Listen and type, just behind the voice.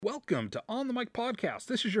welcome to On the Mic Podcast.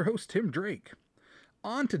 This is your host, Tim Drake.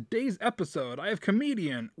 On today's episode, I have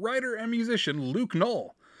comedian, writer, and musician Luke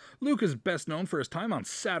Knoll. Luke is best known for his time on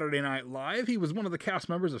Saturday Night Live. He was one of the cast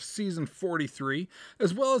members of season 43,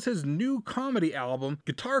 as well as his new comedy album,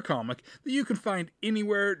 Guitar Comic, that you can find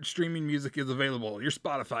anywhere streaming music is available. Your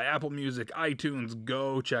Spotify, Apple Music, iTunes,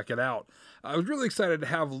 go check it out. I was really excited to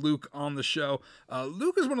have Luke on the show.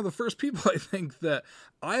 Luke is one of the first people, I think, that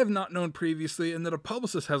I have not known previously, and that a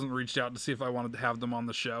publicist hasn't reached out to see if I wanted to have them on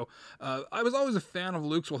the show. I was always a fan of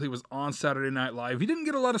Luke's while he was on Saturday Night Live. He didn't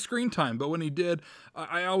get a lot of screen time, but when he did,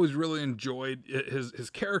 I always really enjoyed his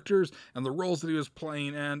characters and the roles that he was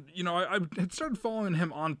playing. And, you know, I had started following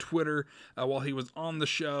him on Twitter while he was on the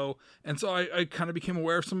show. And so I kind of became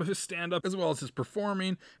aware of some of his stand-up as well as his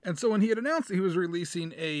performing. And so when he had announced that he was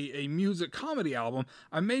releasing a music comedy album,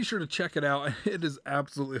 I made sure to check it out. It is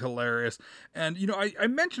absolutely hilarious. And, you know, I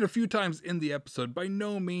mentioned a few times in the episode, by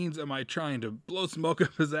no means am I trying to blow smoke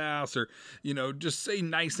up his ass or, you know, just say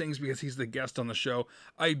nice things because he's the guest on the show.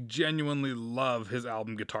 I genuinely love his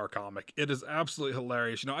album Guitar Comic. It is absolutely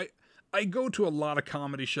hilarious. You know, I go to a lot of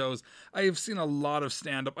comedy shows. I have seen a lot of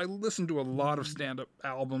stand-up. I listen to a lot of stand-up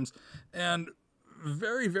albums, and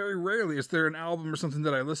very, very rarely is there an album or something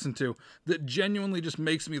that I listen to that genuinely just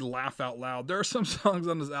makes me laugh out loud. There are some songs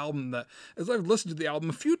on this album that, as I've listened to the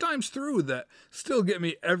album a few times through, that still get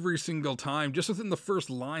me every single time, just within the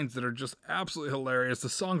first lines, that are just absolutely hilarious. The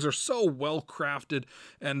songs are so well crafted,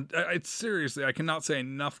 and it's seriously, I cannot say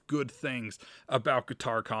enough good things about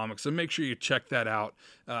Guitar Comics, so make sure you check that out.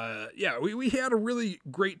 We had a really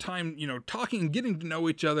great time, you know, talking and getting to know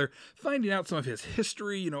each other, finding out some of his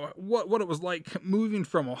history, you know, what it was like moving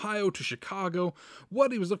from Ohio to Chicago,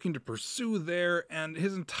 what he was looking to pursue there, and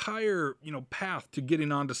his entire, you know, path to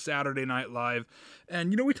getting on to Saturday Night Live.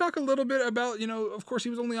 And, you know, we talk a little bit about, you know, of course he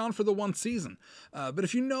was only on for the one season, but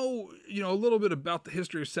if you know, a little bit about the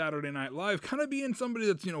history of Saturday Night Live, kind of being somebody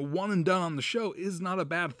that's, you know, one and done on the show is not a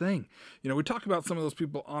bad thing. You know, we talk about some of those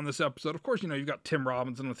people on this episode. Of course, you know, you've got Tim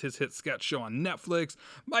Robinson with his hit sketch show on Netflix,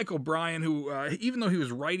 Michael Bryan, who, even though he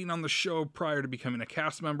was writing on the show prior to becoming a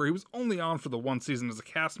cast member, he was only on for the one season as a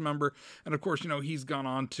cast member. And of course, you know, he's gone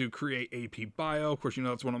on to create AP Bio. Of course, you know,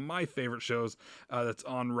 that's one of my favorite shows that's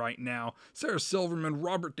on right now. Sarah Silverman,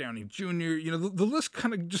 Robert Downey Jr., you know, the list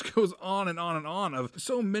kind of just goes on and on and on of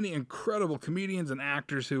so many incredible comedians and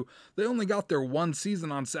actors who they only got their one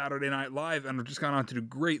season on Saturday Night Live and have just gone on to do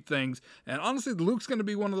great things. And honestly, Luke's going to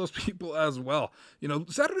be one of those people as well. You know,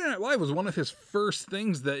 Saturday Night Live was one of his first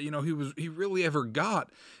things that, you know, he really ever got.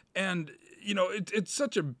 And, you know, it's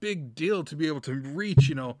such a big deal to be able to reach,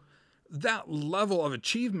 you know, that level of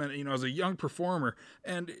achievement, you know, as a young performer.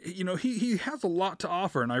 And, you know, he has a lot to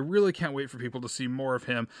offer, and I really can't wait for people to see more of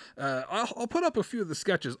him. I'll put up a few of the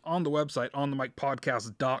sketches on the website,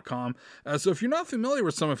 onthemicpodcast.com. So if you're not familiar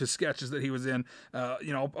with some of his sketches that he was in,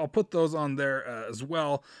 you know, I'll put those on there as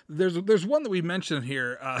well. There's one that we mentioned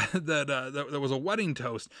here that was a wedding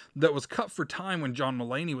toast that was cut for time when John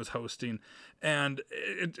Mulaney was hosting, and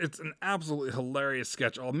it's an absolutely hilarious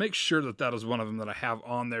sketch. I'll make sure that is one of them that I have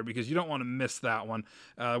on there, because you don't want to miss that one.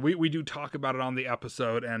 We do talk about it on the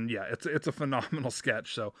episode, and yeah, it's a phenomenal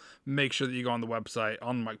sketch. So make sure that you go on the website,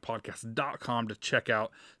 onthemicpodcast.com, to check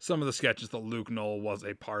out some of the sketches that Luke Knoll was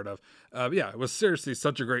a part of. It was seriously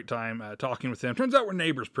such a great time talking with him. Turns out we're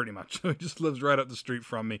neighbors pretty much. He just lives right up the street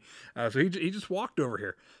from me. So he just walked over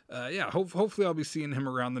here. Hopefully I'll be seeing him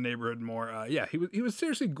around the neighborhood more. He was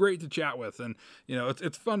seriously great to chat with, and you know,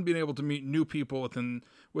 it's fun being able to meet new people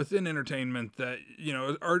within entertainment that, you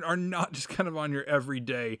know, are not just kind of on your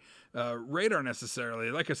everyday radar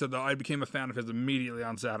necessarily. Like I said, though, I became a fan of his immediately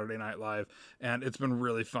on Saturday Night Live, and it's been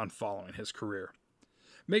really fun following his career.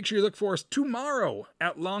 Make sure you look for us tomorrow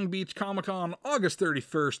at Long Beach Comic-Con, August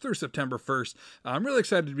 31st through September 1st. I'm really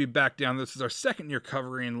excited to be back down. This is our second year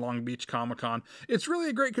covering Long Beach Comic-Con. It's really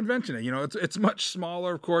a great convention. You know, it's much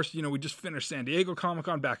smaller, of course. You know, we just finished San Diego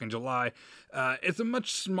Comic-Con back in July. It's a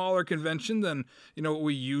much smaller convention than, you know, what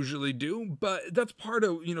we usually do, but that's part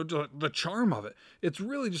of, you know, the charm of it. It's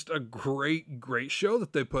really just a great, great show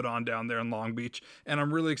that they put on down there in Long Beach, and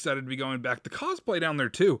I'm really excited to be going back. The cosplay down there,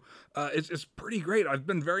 too, it's pretty great. I've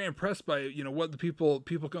been very impressed by, you know, what the people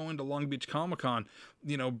going to Long Beach Comic-Con,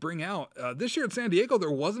 you know, bring out. This year at San Diego,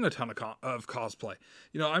 there wasn't a ton of cosplay.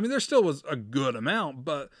 You know, I mean, there still was a good amount,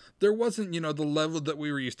 but there wasn't, you know, the level that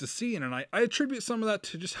we were used to seeing. And I attribute some of that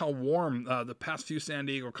to just how warm the past few San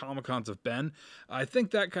Diego Comic-Cons have been. I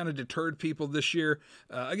think that kind of deterred people this year.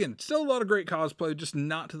 Again, still a lot of great cosplay, just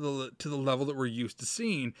not to the level that we're used to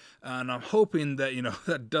seeing. And I'm hoping that, you know,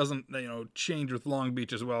 that doesn't, you know, change with Long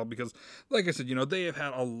Beach as well, because like I said, you know, they have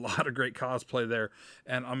had a lot of great cosplay there,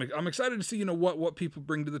 and I'm excited to see what people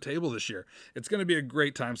bring to the table this year. It's going to be a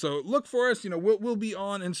great time. So look for us. We'll be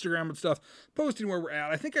on Instagram and stuff, posting where we're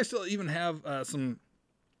at. I think I still even have some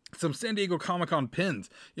San Diego Comic-Con pins.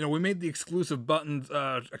 We made the exclusive buttons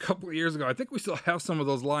a couple of years ago. I think we still have some of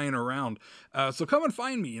those lying around. So come and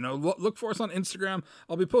find me. Look for us on Instagram.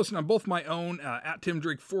 I'll be posting on both my own at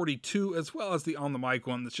TimDrake42 as well as the On the Mic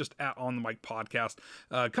one that's just at On the Mic Podcast.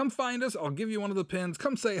 Come find us. I'll give you one of the pins.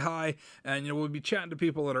 Come say hi, and we'll be chatting to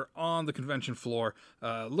people that are on the convention floor.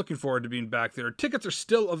 Looking forward to being back there. Tickets are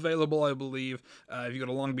still available, I believe. If you go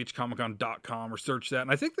to longbeachcomiccon.com or search that,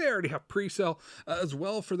 and I think they already have pre-sale as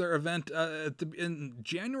well for their event in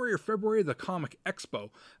January or February, the Comic Expo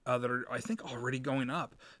that are, I think, already going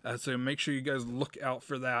up. So make sure you guys look out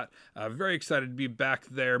for that. Very excited to be back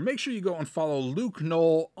there. Make sure you go and follow Luke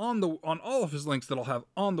Knoll on all of his links that I'll have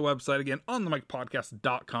on the website, again, on the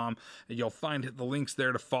micpodcast.com, and you'll find the links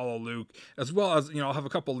there to follow Luke, as well as, I'll have a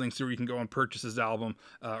couple links where you can go and purchase his album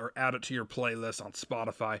or add it to your playlist on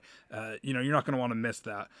Spotify. You're not going to want to miss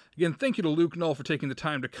that. Again, thank you to Luke Knoll for taking the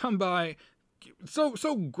time to come by.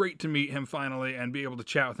 So great to meet him finally and be able to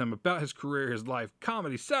chat with him about his career, his life,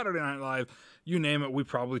 comedy, Saturday Night Live, you name it. We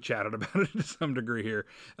probably chatted about it to some degree here.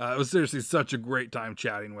 It was seriously such a great time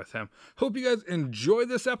chatting with him. Hope you guys enjoy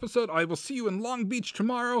this episode. I will see you in Long Beach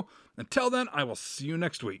tomorrow. Until then, I will see you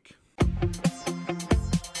next week.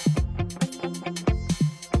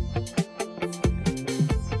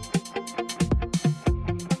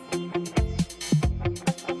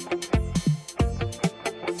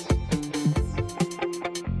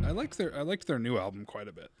 I liked their new album quite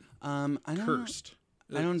a bit. Cursed.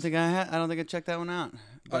 I don't think I checked that one out.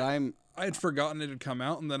 But I had forgotten it had come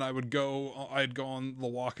out, and then I'd go on the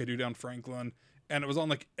walk I do down Franklin, and it was on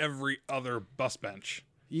like every other bus bench.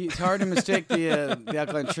 It's hard to mistake the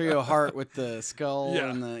Alkaline Trio heart with the skull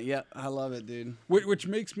and the I love it, dude. Which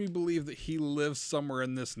makes me believe that he lives somewhere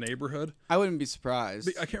in this neighborhood. I wouldn't be surprised.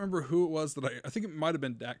 I can't remember who it was that I think it might have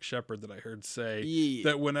been Dak Shepard that I heard say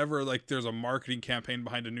that whenever like there's a marketing campaign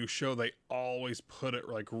behind a new show, they always put it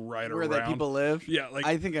like right where around where that people live. Yeah, like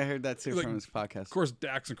I think I heard that too from his podcast. Of course,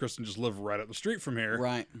 Dax and Kristen just live right up the street from here,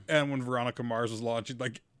 right? And when Veronica Mars was launching,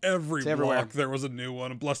 like every block there was a new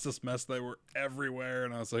one, and Bless This Mess, they were everywhere,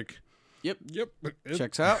 and I was like. Yep. It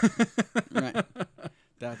checks out. Right.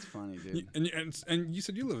 That's funny, dude. And you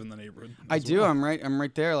said you live in the neighborhood. I do. Well. I'm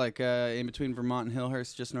right there, like in between Vermont and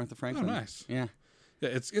Hillhurst, just north of Franklin. Oh, nice. Yeah. Yeah.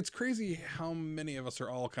 It's crazy how many of us are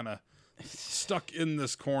all kind of stuck in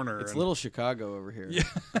this corner. It's little Chicago over here. Yeah.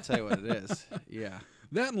 I'll tell you what it is. Yeah.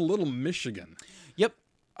 That and Little Michigan. Yep.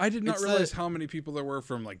 I did not realize how many people there were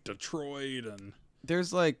from like Detroit and.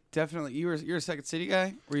 There's like definitely you're a Second City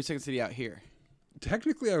guy, or are you Second City out here?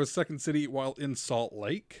 Technically, I was Second City while in Salt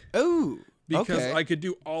Lake. Oh, because I could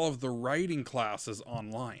do all of the writing classes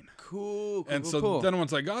online. Cool. And so then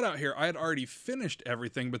once I got out here, I had already finished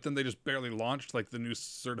everything, but then they just barely launched like the new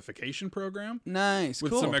certification program. Nice,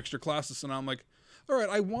 with some extra classes, and I'm like, all right,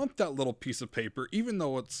 I want that little piece of paper, even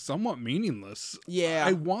though it's somewhat meaningless. Yeah,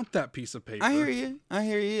 I want that piece of paper. I hear you.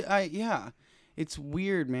 Yeah. It's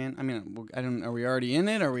weird, man. I mean, I don't. Are we already in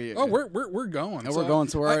it? Are we? Oh, we're going. Oh, we're going.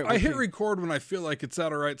 So I hit record when I feel like it's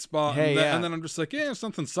at a right spot. Hey, and then I'm just like, if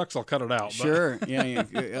something sucks, I'll cut it out. Sure. Yeah.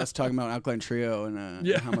 Us talking about Alkaline Trio and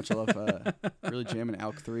how much I love really jamming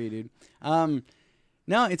Alk 3, dude.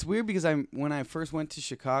 No, it's weird because when I first went to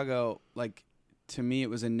Chicago, like to me it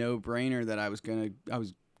was a no-brainer that I was gonna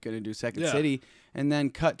do Second City, and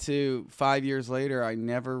then cut to 5 years later, I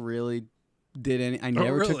never really did any. I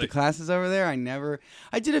never took the classes over there.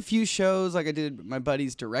 I did a few shows, like I did my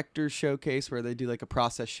buddy's director's showcase where they do like a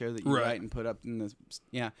process show that you write and put up in the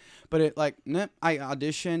but it like I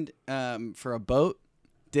auditioned for a boat,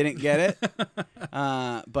 didn't get it.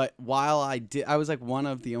 But while I did, I was like one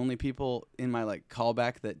of the only people in my like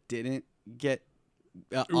callback that didn't get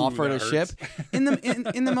offered a ship. In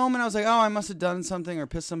the moment I was like, oh, I must have done something or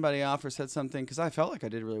pissed somebody off or said something, because I felt like I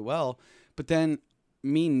did really well. But then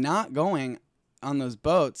me not going on those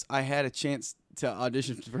boats, I had a chance to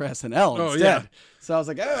audition for SNL instead. Yeah. So I was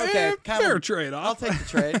like, oh, okay. Fair trade-off. I'll take the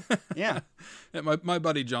trade. Yeah. My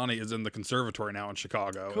buddy Johnny is in the conservatory now in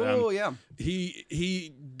Chicago. Cool, yeah.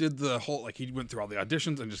 He did the whole, like, he went through all the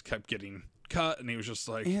auditions and just kept getting cut, and he was just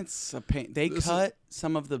like, it's a pain. They cut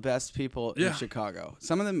some of the best people in Chicago.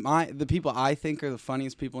 Some of them, the people I think are the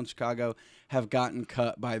funniest people in Chicago have gotten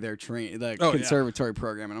cut by their conservatory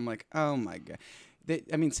program, and I'm like, oh my God.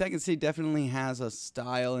 Second City definitely has a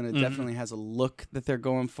style, and it definitely has a look that they're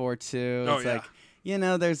going for too. It's like,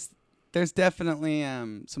 there's definitely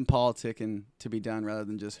some politicking to be done rather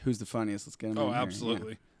than just who's the funniest. Let's get them in here.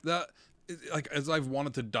 Absolutely. Yeah. like as I've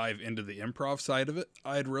wanted to dive into the improv side of it,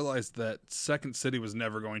 I had realized that Second City was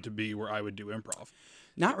never going to be where I would do improv.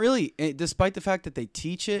 Not really. Despite the fact that they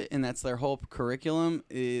teach it and that's their whole curriculum,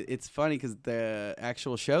 it's funny because the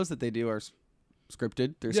actual shows that they do are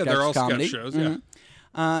scripted. They're all comedy. sketch shows.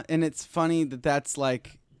 Mm-hmm. And it's funny that that's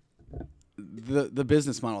like the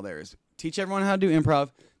business model there is teach everyone how to do improv,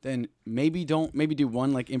 then maybe do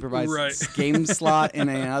one like improvised game slot in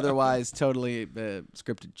an otherwise totally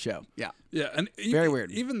scripted show. Yeah. Yeah, and very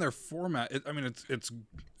weird. Even their format, it's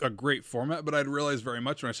a great format, but I'd realized very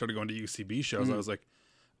much when I started going to UCB shows, I was like,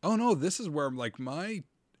 oh no, this is where like my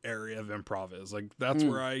area of improv is. Like that's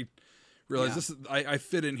where I realized this is, I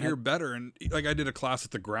fit in here better. And like I did a class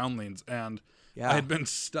at the Groundlings, and I had been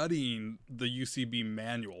studying the UCB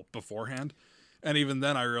manual beforehand. And even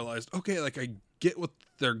then I realized, okay, like I get what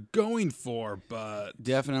they're going for, but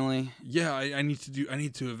definitely. Yeah, I need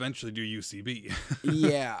to eventually do UCB.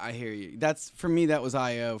 Yeah, I hear you. That's for me, that was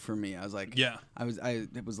IO for me. I was like, I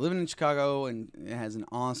was living in Chicago, and it has an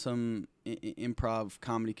awesome improv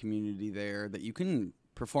comedy community there that you can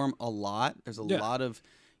perform a lot. There's a lot of,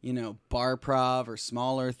 bar prov or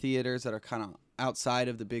smaller theaters that are kind of outside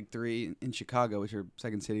of the big three in Chicago, which are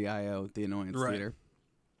Second City, IO, the Annoyance Theater.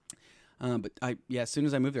 But as soon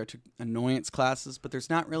as I moved there, I took Annoyance classes, but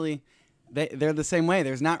there's not really, they're the same way.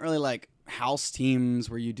 There's not really like house teams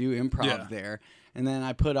where you do improv there. And then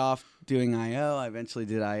I put off doing IO. I eventually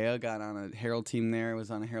did IO, got on a Herald team there,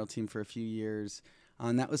 was on a Herald team for a few years.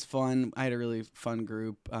 And that was fun. I had a really fun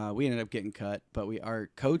group. We ended up getting cut, but our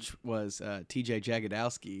coach was TJ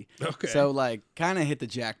Jagodowski. Okay. So like kind of hit the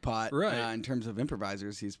jackpot in terms of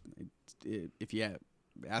improvisers. If you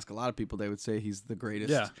ask a lot of people, they would say he's the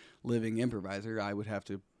greatest living improviser. I would have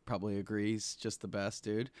to probably agree. He's just the best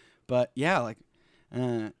dude. But yeah,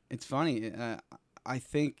 it's funny. I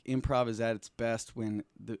think improv is at its best when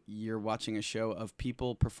you're watching a show of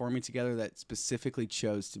people performing together that specifically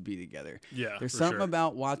chose to be together. Yeah, there's something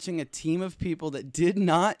about watching a team of people that did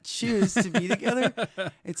not choose to be together.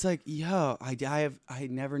 It's like, I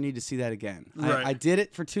never need to see that again. Right. I did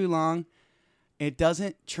it for too long. It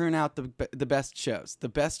doesn't churn out the best shows. The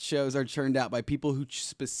best shows are churned out by people who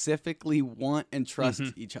specifically want and trust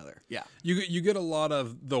each other. Yeah. You get a lot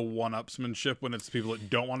of the one-upsmanship when it's people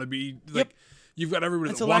that don't want to be like. You've got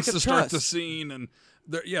everybody that wants to start the scene, and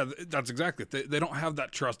that's exactly it. They don't have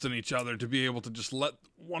that trust in each other to be able to just let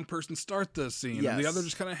one person start the scene and the other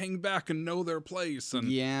just kind of hang back and know their place. And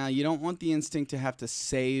you don't want the instinct to have to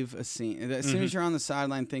save a scene. As soon as you're on the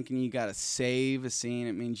sideline thinking you got to save a scene,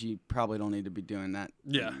 it means you probably don't need to be doing that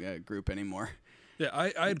group anymore. Yeah,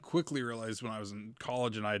 I had quickly realized when I was in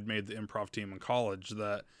college and I had made the improv team in college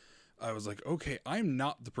that I was like, okay, I'm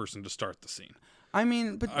not the person to start the scene. I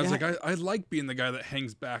mean, but I was like, I like being the guy that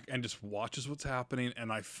hangs back and just watches what's happening,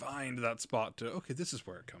 and I find that spot to, okay, this is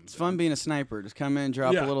where it comes. It's fun being a sniper. Just come in,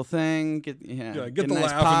 drop a little thing, get the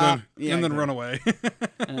nice laugh, pop, and then run away.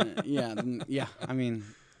 I mean,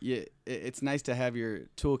 it's nice to have your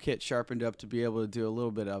toolkit sharpened up to be able to do a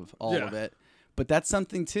little bit of all of it. But that's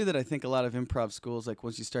something too that I think a lot of improv schools, like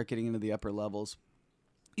once you start getting into the upper levels,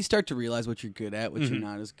 you start to realize what you're good at, what you're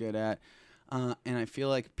not as good at, and I feel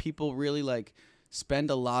like people really spend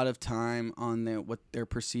a lot of time on what their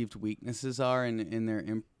perceived weaknesses are in their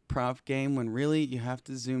improv game, when really you have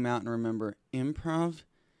to zoom out and remember improv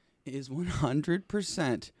is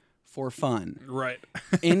 100% for fun. Right.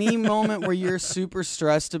 Any moment where you're super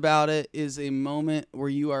stressed about it is a moment where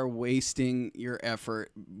you are wasting your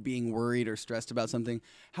effort being worried or stressed about something.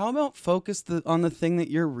 How about focus on the thing that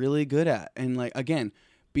you're really good at? And again,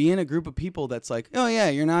 be in a group of people that's like, oh yeah,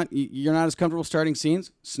 you're not as comfortable starting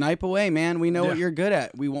scenes. Snipe away, man. We know what you're good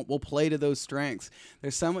at. We'll play to those strengths.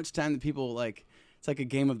 There's so much time that people it's like a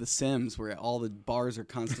game of The Sims where all the bars are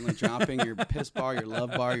constantly dropping. Your piss bar, your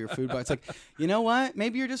love bar, your food bar. It's like, you know what?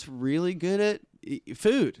 Maybe you're just really good at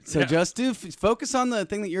food. So just focus on the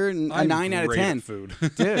thing that you're a 9 out of 10. Food.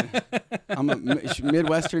 Dude, I'm a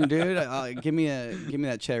Midwestern dude. Give me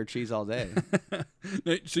that cheddar cheese all day.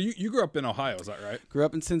 So you grew up in Ohio, is that right? Grew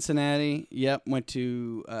up in Cincinnati. Yep. Went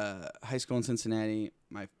to high school in Cincinnati.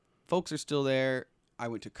 My folks are still there. I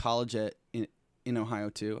went to college in Ohio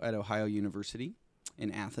too, at Ohio University in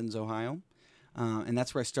Athens, Ohio. And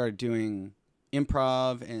that's where I started doing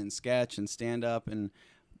improv and sketch and stand-up. And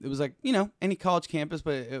it was like, any college campus,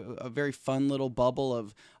 but a very fun little bubble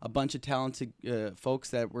of a bunch of talented folks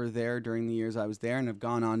that were there during the years I was there and have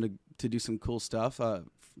gone on to do some cool stuff.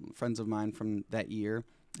 Friends of mine from that year.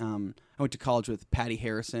 I went to college with Patty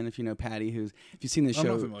Harrison, if you know Patty, if you've seen the show, I'm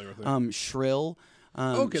not familiar with her. Shrill.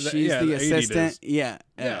 She's the assistant. Yeah.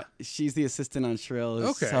 She's the assistant on Shrill.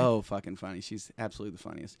 It's so fucking funny. She's absolutely the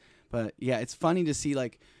funniest. But yeah, it's funny to see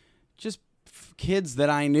like just kids that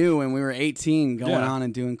I knew when we were 18 going on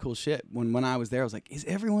and doing cool shit. When I was there, I was like, is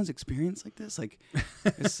everyone's experience like this? Like,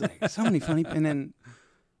 it's like so many funny, and then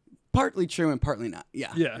partly true and partly not.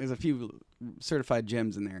 Yeah. There's a few certified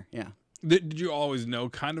gems in there. Yeah. Did you always know,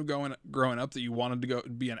 kind of growing up, that you wanted to go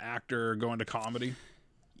be an actor or go into comedy?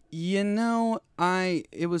 You know,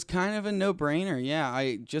 it was kind of a no-brainer. Yeah,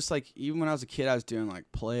 I just like, even when I was a kid, I was doing like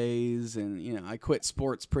plays, and you know, I quit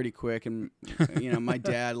sports pretty quick. And you know, my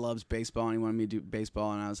dad loves baseball, and he wanted me to do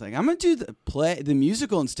baseball, and I was like, I'm gonna do the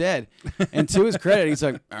musical instead. And to his credit, he's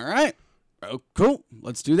like, all right, oh cool,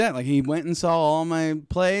 let's do that. Like, he went and saw all my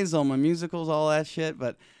plays, all my musicals, all that shit.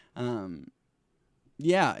 But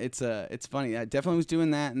yeah, it's funny. I definitely was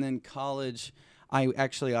doing that, and then college, I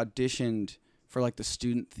actually auditioned for like the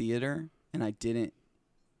student theater, and I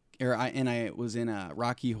was in a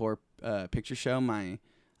Rocky Horror Picture Show my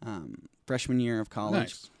freshman year of college.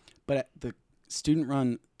 Nice. But the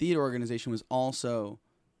student-run theater organization was also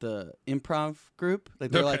the improv group.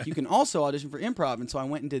 Like, they're like, you can also audition for improv, and so I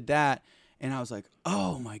went and did that, and I was like,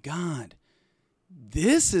 oh my god,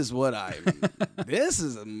 this is this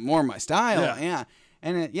is more my style. Yeah.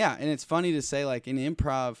 And it's funny to say, like, in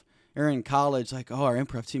improv or in college, like, oh, our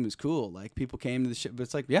improv team was cool. Like, people came to the show, but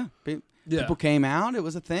it's like, people came out. It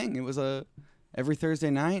was a thing. It was every Thursday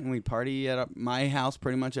night, and we'd party at my house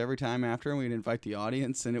pretty much every time after, and we'd invite the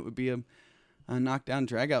audience, and it would be a knockdown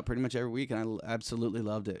drag out pretty much every week, and I absolutely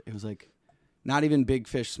loved it. It was like not even big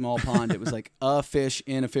fish, small pond. It was like a fish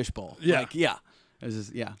in a fishbowl. Yeah. Like, yeah. It was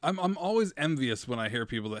just, yeah. I'm always envious when I hear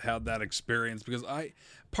people that had that experience, because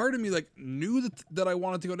part of me like knew that I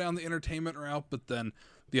wanted to go down the entertainment route, but then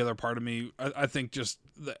the other part of me, I think just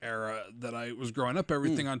the era that I was growing up,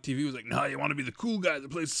 everything on TV was like, no, you want to be the cool guy that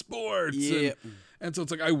plays sports. Yeah. And so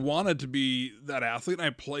it's like, I wanted to be that athlete, and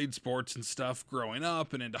I played sports and stuff growing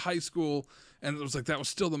up and into high school. And it was like, that was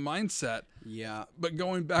still the mindset. Yeah. But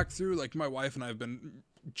going back through, like, my wife and I have been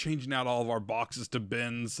changing out all of our boxes to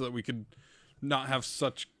bins so that we could not have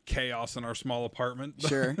such chaos in our small apartment.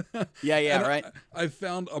 Sure. Yeah, right. I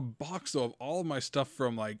found a box of all of my stuff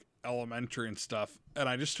from like elementary and stuff, and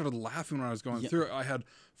I just started laughing when I was going through it. I had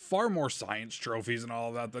far more science trophies and all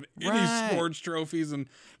of that than any sports trophies. And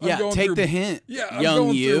take the hint. Yeah, I'm young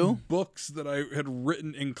going you. through books that I had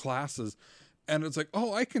written in classes. And it's like,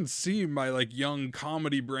 oh, I can see my like young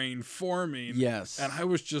comedy brain forming. Yes. And I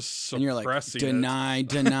was just suppressing and you're like,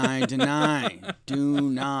 deny. Do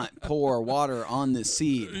not pour water on the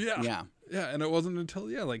seed. Yeah. And it wasn't until,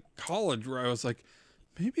 like college where I was like,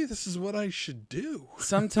 maybe this is what I should do.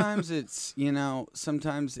 Sometimes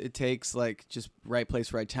sometimes it takes like just right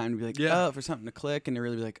place, right time to be like, for something to click, and to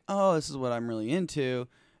really be like, oh, this is what I'm really into.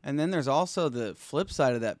 And then there's also the flip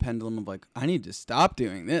side of that pendulum of like, I need to stop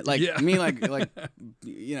doing this. Like me, like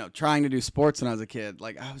trying to do sports when I was a kid.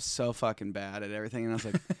 Like, I was so fucking bad at everything, and I was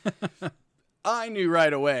like, I knew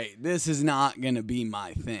right away this is not gonna be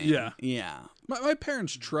my thing. Yeah. My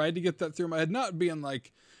parents tried to get that through my head, not being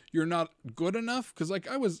like, you're not good enough, because like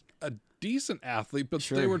I was a decent athlete, but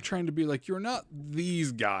they were trying to be like, you're not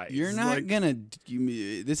these guys. You're not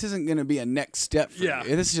this isn't gonna be a next step for you.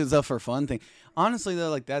 This is just a for fun thing. Honestly though,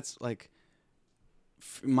 like that's like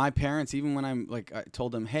my parents, even when I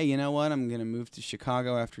told them, hey, you know what, I'm gonna move to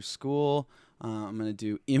Chicago after school. I'm gonna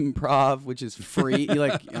do improv, which is free.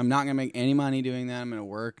 I'm not gonna make any money doing that. I'm gonna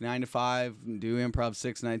work 9 to 5 and do improv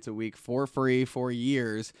 6 nights a week for free for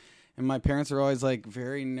years. And my parents were always like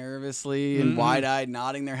very nervously and wide-eyed,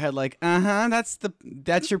 nodding their head like,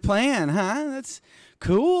 that's your plan, huh? That's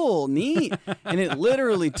cool, neat. And it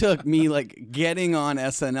literally took me like getting on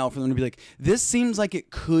SNL for them to be like, this seems like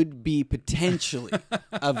it could be potentially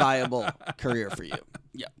a viable career for you.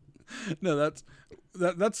 Yeah. No, that's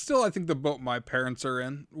still, I think, the boat my parents are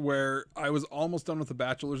in, where I was almost done with a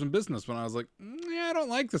bachelor's in business when I was like, I don't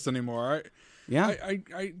like this anymore.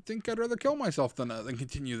 I think I'd rather kill myself than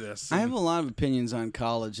continue this. I have a lot of opinions on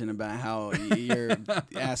college and about how you're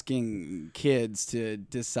asking kids to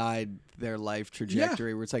decide their life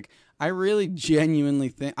trajectory, where it's like, I really genuinely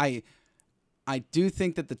think, I do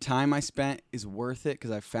think that the time I spent is worth it,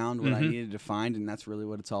 because I found what I needed to find, and that's really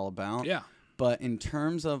what it's all about. Yeah. But in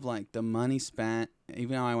terms of like the money spent,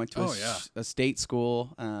 even though I went to a state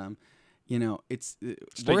school, it's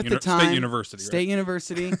worth the time. State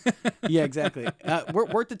University. Yeah, exactly.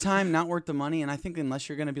 Worth the time, not worth the money. And I think unless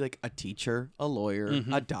you're going to be like a teacher, a lawyer,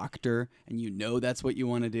 a doctor, and that's what you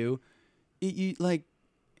want to do,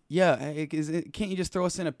 yeah, can't you just throw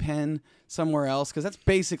us in a pen somewhere else? Because that's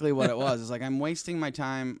basically what it was. It's like I'm wasting my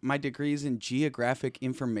time. My degree's in geographic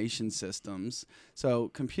information systems, so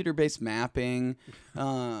computer-based mapping,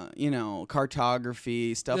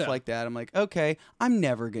 cartography, stuff like that. I'm like, okay, I'm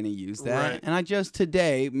never gonna use that, and I just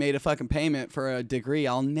today made a fucking payment for a degree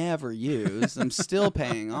I'll never use. I'm still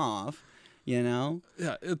paying off. Yeah,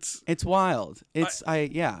 it's wild.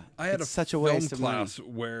 I had such a waste of class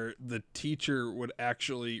where the teacher would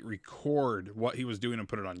actually record what he was doing and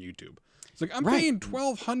put it on YouTube. It's like, I'm paying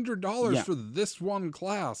 $1,200 for this one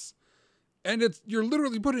class, and you're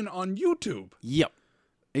literally putting it on YouTube. Yep,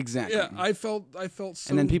 exactly. Yeah, I felt so.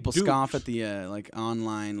 And then people scoff at the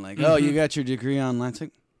online, oh, you got your degree online. It's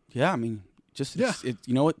like, yeah, I mean.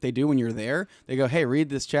 You know what they do when you're there? They go, hey, read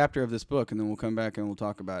this chapter of this book, and then we'll come back and we'll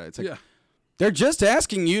talk about it. It's like, they're just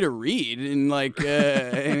asking you to read and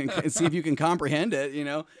and see if you can comprehend it,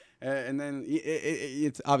 and then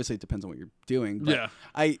it's obviously it depends on what you're doing. But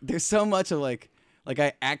there's so much of like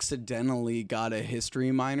I accidentally got a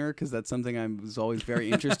history minor because that's something I was always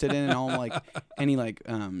very interested in, and all any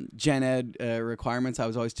gen ed requirements. I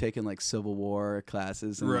was always taking Civil War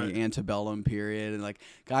classes and the antebellum period, and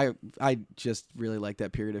I just really like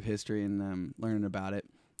that period of history and learning about it.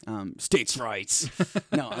 States' rights.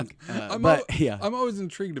 I'm always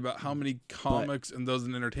intrigued about how many comics and those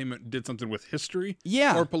in entertainment did something with history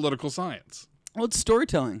or political science. Well, it's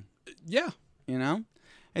storytelling. Yeah. And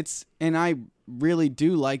I really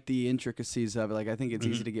do like the intricacies of it. I think it's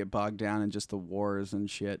easy to get bogged down in just the wars and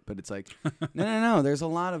shit, but it's no. There's a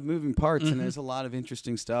lot of moving parts and there's a lot of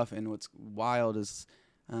interesting stuff. And what's wild is,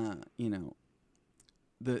 the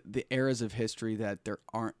eras of history that there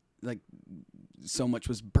aren't so much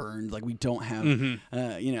was burned. We don't have,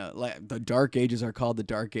 the Dark Ages are called the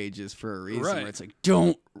Dark Ages for a reason. Where it's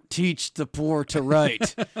don't teach the poor to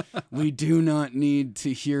write. We do not need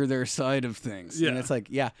to hear their side of things. Yeah. And it's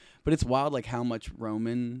but it's wild how much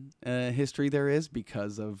Roman history there is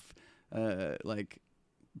because of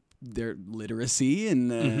their literacy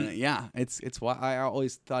and it's why I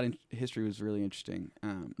always thought history was really interesting.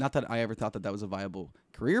 Not that I ever thought that was a viable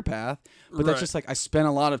career path, but that's just I spent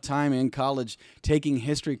a lot of time in college taking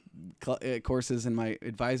history courses, and my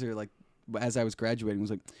advisor as I was graduating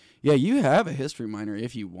was yeah, you have a history minor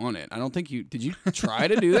if you want it. I don't think did you try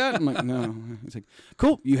to do that? I'm like, no. He's like,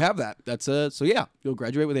 cool, you have that. That's so yeah, you'll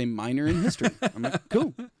graduate with a minor in history. I'm like,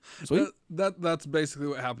 cool. Sweet. That's basically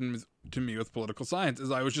what happened to me with political science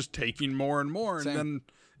is I was just taking more and more. Same. And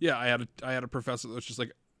then I had a professor that was just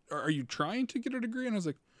like, are you trying to get a degree? And I was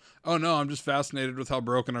like, oh no, I'm just fascinated with how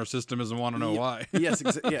broken our system is and want to know why. Yes,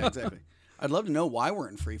 exactly. I'd love to know why we're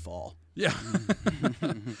in free fall. Yeah.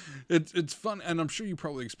 It's fun, and I'm sure you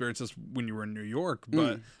probably experienced this when you were in New York,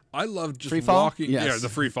 but I love just free fall? walking. Yes. Yeah, the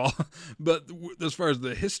free fall. But as far as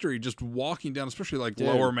the history, just walking down, especially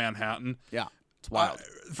lower Manhattan. Yeah, it's wild.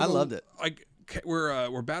 I loved it.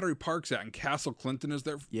 Where Battery Park's at and Castle Clinton is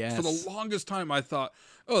there. Yes. For the longest time, I thought,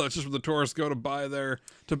 oh, that's just where the tourists go to buy their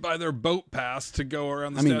boat pass to go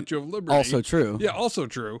around the Statue of Liberty. Also true. Yeah, also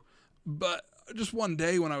true. But just one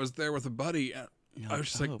day when I was there with a buddy, I was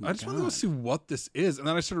just I just want to go see what this is. And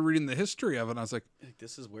then I started reading the history of it, and I was like,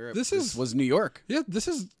 this is where this was New York. Yeah, this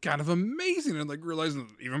is kind of amazing. And realizing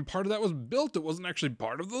that even part of that was built. It wasn't actually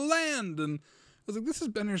part of the land. And I was like, this has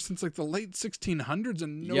been here since the late 1600s,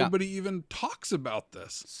 and nobody even talks about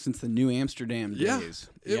this. Since the New Amsterdam days.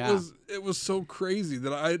 It was so crazy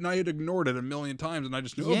that I had ignored it a million times, and I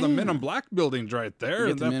just knew, the Men in Black building's right there.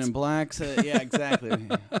 You get the Men in Blacks. Yeah, exactly.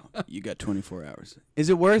 You got 24 hours. Is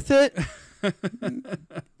it worth it?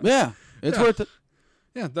 Yeah, it's worth it.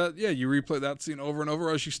 Yeah, you replay that scene over and over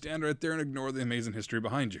as you stand right there and ignore the amazing history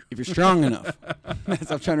behind you. If you're strong enough.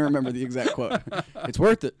 I'm trying to remember the exact quote. It's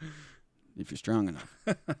worth it. If you're strong enough.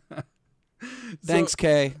 Thanks,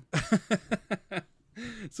 Kay.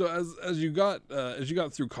 So as you got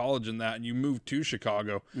through college and that, and you moved to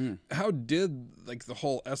Chicago, how did the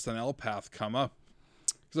whole SNL path come up?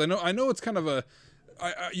 Because I know it's kind of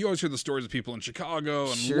you always hear the stories of people in Chicago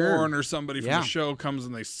and Lauren or somebody from the show comes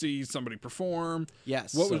and they see somebody perform.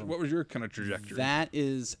 Yes. What was your kind of trajectory? That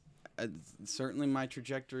is certainly my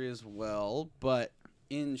trajectory as well. But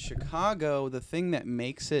in Chicago, the thing that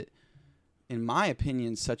makes it, in my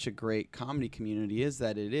opinion, such a great comedy community is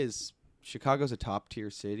that Chicago's a top tier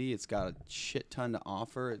city. It's got a shit ton to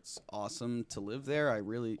offer. It's awesome to live there.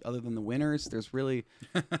 Other than the winters, there's really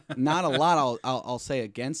not a lot I'll say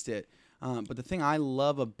against it. But the thing I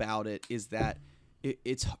love about it is that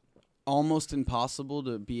it's almost impossible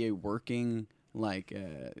to be a working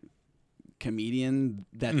comedian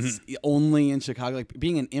that's only in Chicago.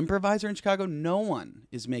 Being an improviser in Chicago, no one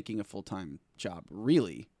is making a full-time job,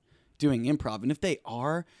 really. doing improv. And if they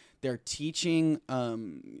are, they're teaching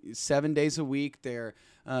 7 days a week. They're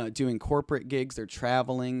doing corporate gigs. They're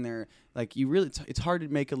traveling. They're like, it's hard to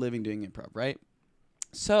make a living doing improv, right?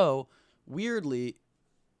 So weirdly,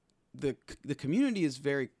 the community is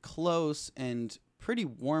very close and pretty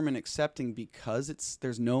warm and accepting because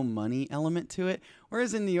there's no money element to it.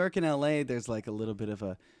 Whereas in New York and LA, there's like a little bit of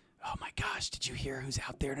a, oh my gosh, did you hear who's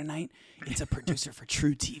out there tonight? It's a producer for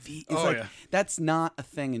True TV. It's that's not a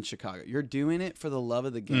thing in Chicago. You're doing it for the love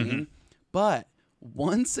of the game. But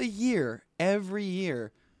once a year, every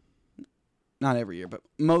year, not every year, but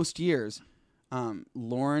most years,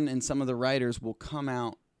 Lauren and some of the writers will come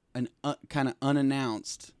out and kind of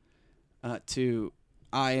unannounced to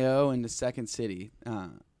I.O. and to Second City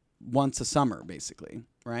once a summer, basically,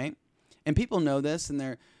 right? And people know this, and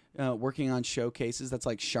they're working on showcases. That's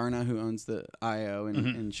like Sharna, who owns the I.O.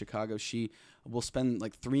 in Chicago. She will spend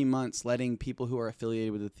like 3 months letting people who are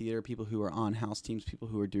affiliated with the theater, people who are on house teams, people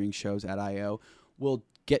who are doing shows at I.O. will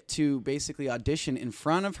get to basically audition in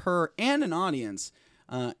front of her and an audience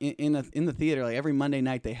in the theater. Like every Monday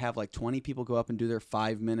night, they have like 20 people go up and do their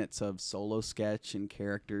 5 minutes of solo sketch and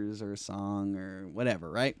characters or a song or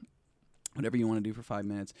whatever, right? Whatever you want to do for 5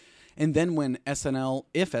 minutes. And then when if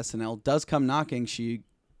SNL does come knocking, she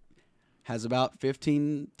has about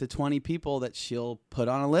 15 to 20 people that she'll put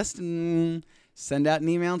on a list and send out an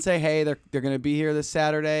email and say, hey, they're going to be here this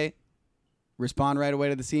Saturday. Respond right away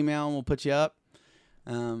to this email and we'll put you up.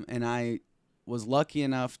 And I was lucky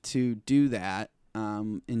enough to do that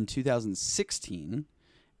in 2016.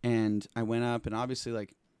 And I went up, and obviously,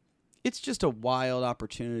 like, it's just a wild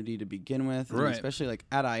opportunity to begin with. Right. And especially, like,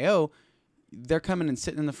 at I.O., they're coming and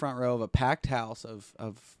sitting in the front row of a packed house of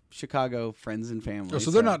Chicago friends and family. Oh,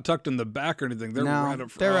 so they're not tucked in the back or anything. They're right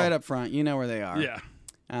up front. They're right up front. You know where they are.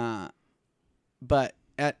 Yeah. But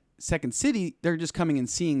at Second City, they're just coming and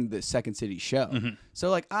seeing the Second City show. So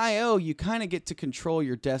like I.O., you kind of get to control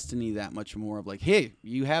your destiny that much more of like, hey,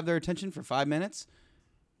 you have their attention for 5 minutes.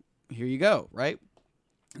 Here you go, right?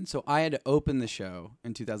 And so I had to open the show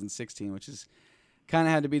in 2016, which is kind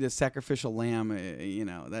of had to be the sacrificial lamb.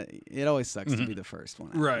 That it always sucks to be the first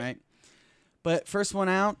one out, right? But first one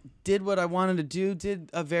out, did what I wanted to do,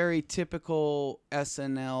 did a very typical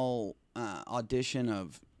SNL audition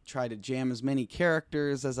of try to jam as many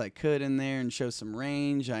characters as I could in there and show some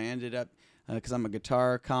range. I ended up, because I'm a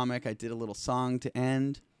guitar comic, I did a little song to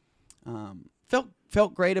end.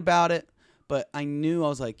 Felt great about it, but I knew, I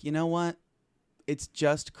was like, you know what? It's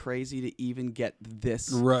just crazy to even get this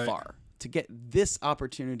far. To get this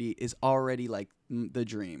opportunity is already like the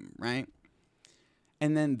dream, right?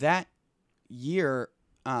 And then that year,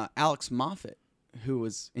 Alex Moffat, who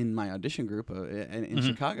was in my audition group in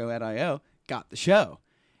Chicago at I.O., got the show.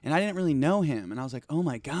 And I didn't really know him. And I was like, oh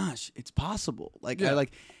my gosh, it's possible.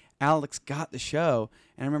 Alex got the show.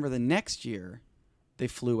 And I remember the next year, they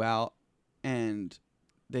flew out and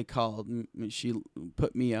they called. She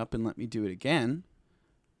put me up and let me do it again.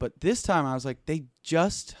 But this time I was like, they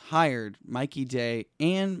just hired Mikey Day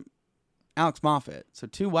and Alex Moffat. So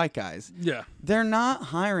 2 white guys. Yeah. They're not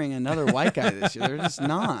hiring another white guy this year. They're just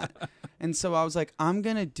not. And so I was like, I'm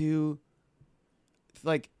going to do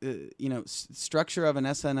structure of an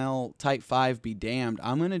SNL type 5 be damned.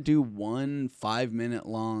 I'm going to do 1 5-minute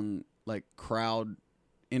long like crowd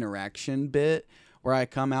interaction bit where I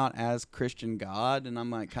come out as Christian God. And I'm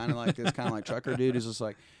like, kind of like this kind of like trucker dude who's just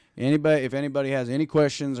like, if anybody has any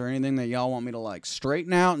questions or anything that y'all want me to like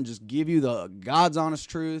straighten out and just give you the God's honest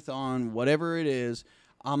truth on whatever it is,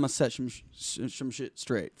 I'm going to set some shit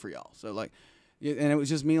straight for y'all. So like, and it was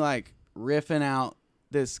just me like riffing out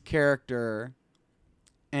this character,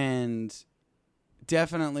 and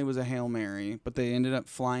definitely was a Hail Mary, but they ended up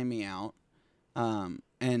flying me out.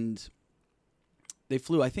 And they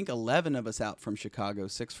flew, I think, 11 of us out from Chicago,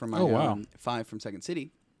 6 from I.O. and 5 from Second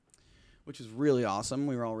City, which was really awesome.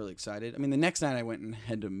 We were all really excited. I mean, the next night I went and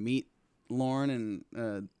had to meet Lauren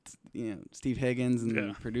and Steve Higgins and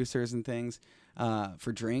the producers and things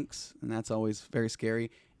for drinks, and that's always very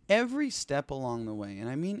scary. Every step along the way, and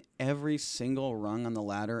I mean every single rung on the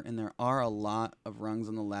ladder, and there are a lot of rungs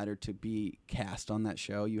on the ladder to be cast on that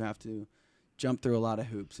show. You have to jump through a lot of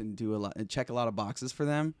hoops and do a lot and check a lot of boxes for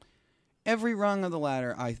them. Every rung of the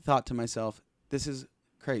ladder, I thought to myself, this is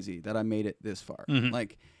crazy that I made it this far.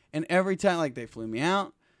 And every time, they flew me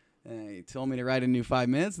out, and they told me to write a new 5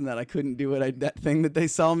 minutes, and that I couldn't do that thing that they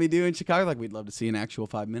saw me do in Chicago. Like, we'd love to see an actual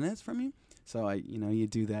 5 minutes from you. So you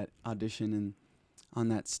do that audition and on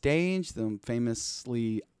that stage, the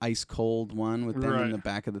famously ice cold one with them in the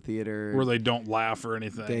back of the theater, where they don't laugh or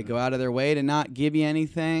anything. They go out of their way to not give you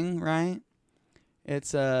anything, right?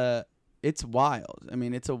 It's it's wild. I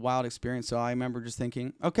mean, it's a wild experience. So I remember just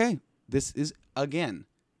thinking, okay, this is, again,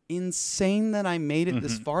 insane that I made it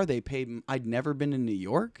this far. They paid, I'd never been to New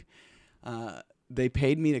York. They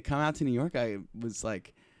paid me to come out to New York. I was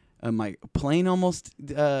like, my plane almost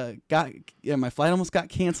my flight almost got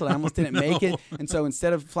canceled. I almost didn't make it. And so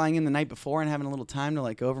instead of flying in the night before and having a little time to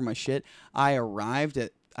like go over my shit, I arrived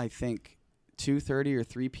at, I think, 2:30 or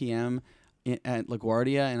 3 p.m. At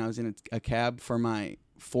LaGuardia, and I was in a cab for my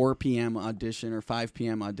 4 p.m. audition or 5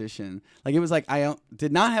 p.m. audition. Like, it was like I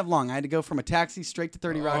did not have long. I had to go from a taxi straight to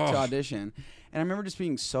 30 Rock to audition. And I remember just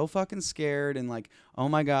being so fucking scared and like, oh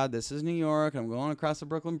my God, this is New York. I'm going across the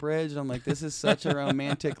Brooklyn Bridge. And I'm like, this is such a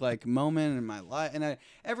romantic like moment in my life. And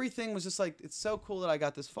everything was just like, it's so cool that I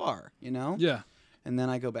got this far, you know? Yeah. And then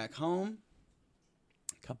I go back home.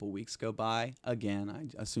 A couple weeks go by. Again, I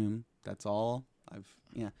assume that's all.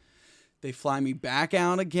 They fly me back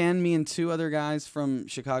out again, me and 2 other guys from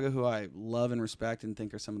Chicago who I love and respect and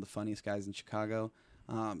think are some of the funniest guys in Chicago.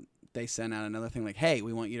 They sent out another thing like, hey,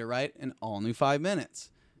 we want you to write an all-new 5 minutes.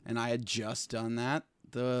 And I had just done that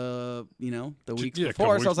the weeks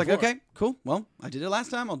before. So I was like, okay, cool. Well, I did it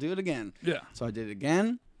last time. I'll do it again. Yeah. So I did it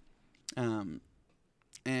again. And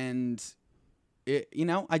it,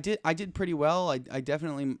 I did pretty well. I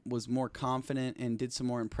definitely was more confident and did some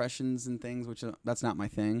more impressions and things, which that's not my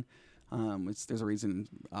thing. There's a reason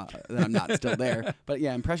that I'm not still there. But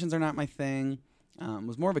yeah, impressions are not my thing.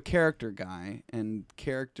 Was more of a character guy, and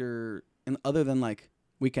other than like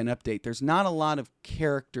Weekend Update, there's not a lot of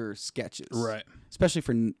character sketches, right? Especially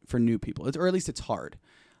for new people, or at least it's hard.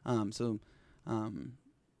 Yeah,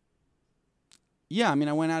 I mean,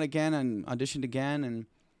 I went out again and auditioned again, and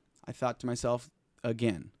I thought to myself,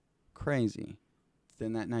 again, crazy.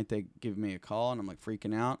 Then that night they give me a call, and I'm like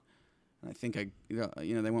freaking out. And I think they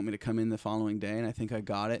want me to come in the following day, and I think I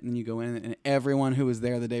got it. And then you go in, and everyone who was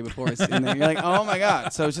there the day before is in there. You're like, oh my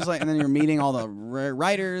God. So it's just like, and then you're meeting all the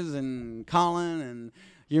writers and Colin, and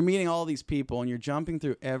you're meeting all these people, and you're jumping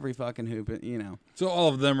through every fucking hoop, So all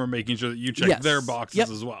of them are making sure that you check their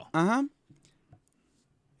boxes as well. Uh-huh.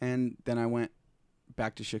 And then I went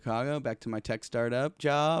back to Chicago, back to my tech startup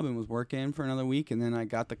job, and was working for another week. And then I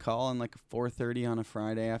got the call on like 4:30 on a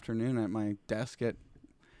Friday afternoon at my desk at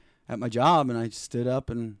my job, and I just stood up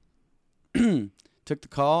and took the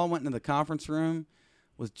call, went into the conference room,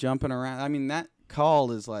 was jumping around. I mean, that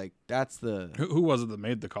call is like, that's the... Who was it that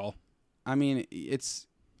made the call? I mean, it's...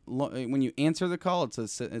 When you answer the call,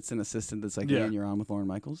 it's an assistant that's like, yeah, you're on with Lauren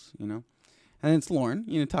Michaels, And it's Lauren.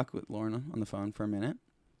 Talk with Lauren on the phone for a minute.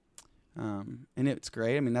 And it's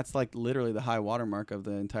great. I mean, that's like literally the high watermark of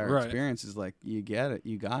the entire experience is like, you get it.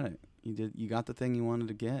 You got it. You got the thing you wanted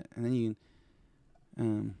to get. And then you...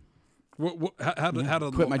 How did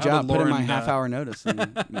quit my job, put in my half-hour notice,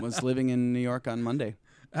 and was living in New York on Monday.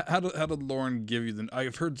 How did Lauren give you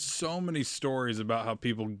I've heard so many stories about how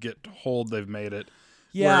people get told they've made it.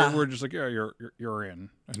 Yeah, we're just like, yeah, you're in.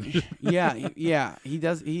 yeah.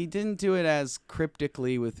 He didn't do it as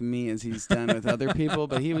cryptically with me as he's done with other people,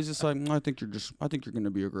 but he was just like, I think you're going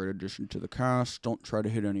to be a great addition to the cast. Don't try to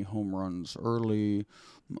hit any home runs early.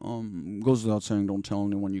 Goes without saying, don't tell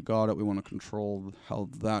anyone you got it. We want to control how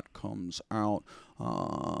that comes out.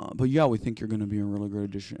 But yeah, we think you're going to be a really great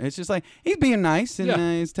addition. It's just like, he's being nice,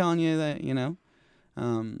 and he's telling you that,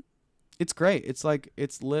 it's great. It's like,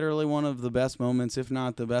 it's literally one of the best moments, if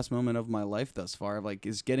not the best moment of my life thus far. Like,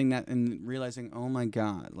 is getting that and realizing, oh my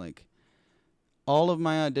God, like, all of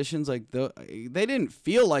my auditions, like, they didn't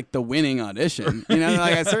feel like the winning audition. Like,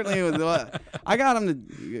 I certainly was. I got them to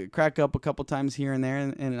crack up a couple times here and there,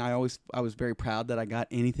 and I was very proud that I got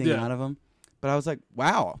anything out of them. But I was like,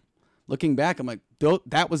 wow. Looking back, I'm like,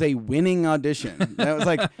 that was a winning audition.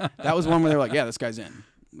 That was one where they're like, yeah, this guy's in.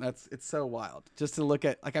 It's so wild. Just to look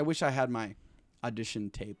at, like, I wish I had my audition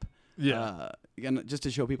tape. Yeah. And just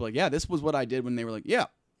to show people, like, yeah, this was what I did when they were like, yeah,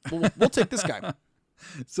 we'll take this guy.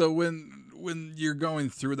 So when you're going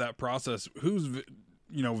through that process, whose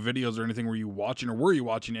videos or anything were you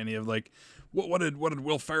watching any of, like, what did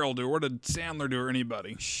Will Ferrell do? What did Sandler do, or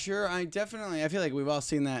anybody? Sure, I feel like we've all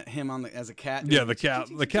seen him as a cat. Yeah, the cat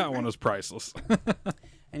one was priceless.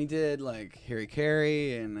 And he did like Harry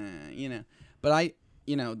Carey and but I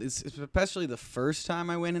especially the first time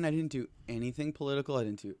I went in, I didn't do anything political. I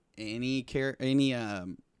didn't do any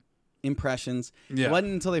impressions. Yeah. It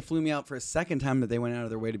wasn't until they flew me out for a second time that they went out of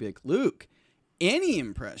their way to be like, Luke, any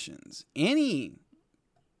impressions, any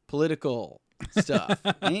political stuff,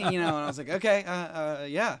 and I was like, okay,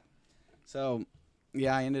 yeah. So,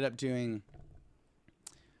 yeah, I ended up doing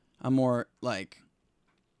a more like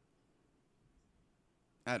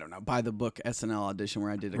I don't know, by the book SNL audition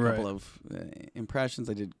where I did a couple of impressions.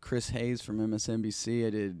 I did Chris Hayes from MSNBC. I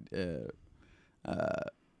did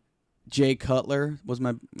Jay Cutler was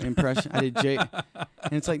my impression. I did Jay,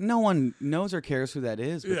 and it's like no one knows or cares who that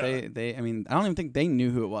is. But they, I mean, I don't even think they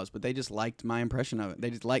knew who it was, but they just liked my impression of it. They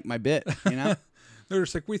just liked my bit, you know. They're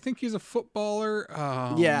just like, we think he's a footballer.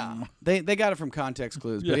 Yeah, they got it from context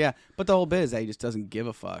clues. But the whole bit is that he just doesn't give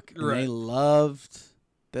a fuck. And they loved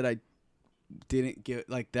that I didn't give,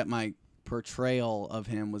 like, that my portrayal of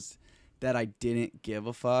him was that I didn't give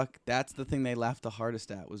a fuck. That's the thing they laughed the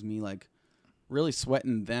hardest at, was me, like, really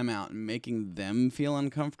sweating them out and making them feel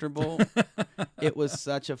uncomfortable. It was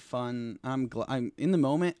such a fun, I'm in the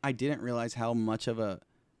moment, I didn't realize how much of a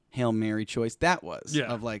Hail Mary choice that was.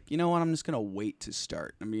 Of like, you know what, I'm just gonna wait to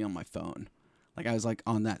start and be on my phone. Like, I was like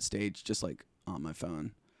on that stage just like on my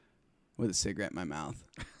phone with a cigarette in my mouth.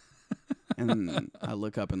 And then I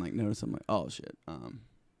look up and like notice, I'm like, oh shit,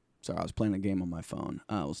 sorry, I was playing a game on my phone.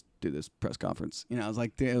 Let's do this press conference. You know, I was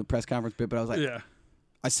like the press conference bit, but I was like,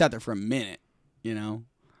 I sat there for a minute, you know.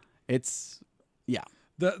 It's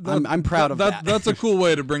I'm proud of that. That's a cool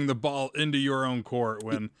way to bring the ball into your own court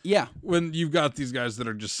when you've got these guys that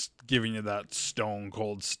are just giving you that stone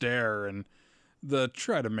cold stare and the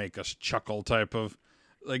try to make us chuckle type of,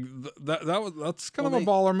 like, that's kind of a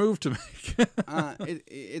baller move to make.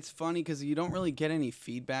 It's funny because you don't really get any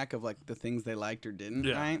feedback of like the things they liked or didn't.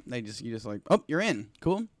 Right? You just like, oh, you're in,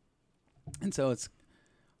 cool. And so it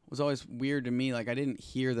was always weird to me. Like, I didn't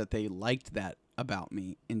hear that they liked that about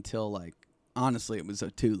me until like, honestly, it was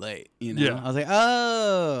too late, you know? I was like,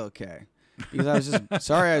 oh, okay. Because I was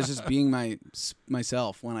just, I was just being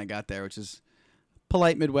myself when I got there, which is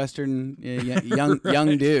polite Midwestern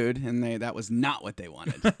young dude, and that was not what they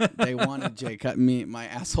wanted. They wanted my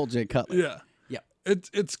asshole Jay Cutler. Yeah.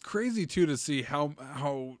 It's crazy, too, to see how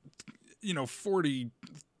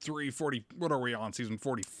 43, 40, what are we on, season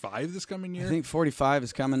 45 this coming year? I think 45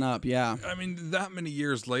 is coming up, yeah. I mean, that many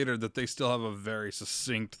years later that they still have a very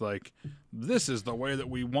succinct, like, this is the way that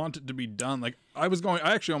we want it to be done. Like, I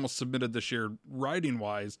actually almost submitted this year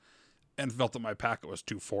writing-wise and felt that my packet was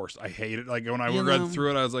too forced. I hate it. Like, when I read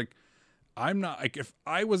through it, I was like, I'm not, like, if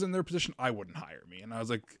I was in their position, I wouldn't hire me. And I was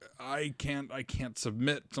like, I can't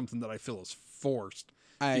submit something that I feel is forced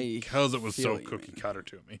because it was so cookie cutter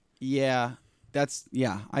to me. Yeah.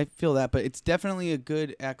 I feel that, but it's definitely a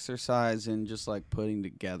good exercise in just like putting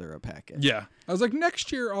together a package. Yeah, I was like,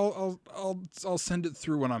 next year I'll send it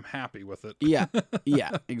through when I'm happy with it. Yeah,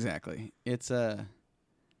 exactly. It's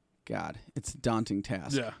it's a daunting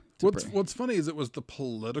task. Yeah. What's funny is it was the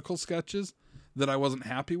political sketches that I wasn't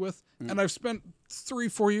happy with, and I've spent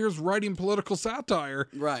 3-4 years writing political satire.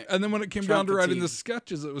 Right. And then when it came down to writing the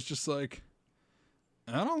sketches, it was just like,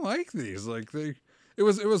 I don't like these. Like It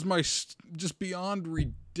was my just beyond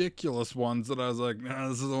ridiculous ones that I was like, nah,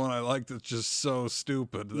 this is the one I like that's just so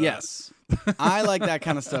stupid. Yes. I like that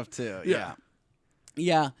kind of stuff too. Yeah.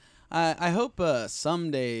 I hope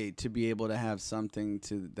someday to be able to have something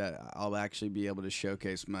that I'll actually be able to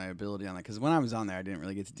showcase my ability on it. Because when I was on there, I didn't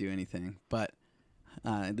really get to do anything, but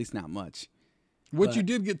at least not much. What you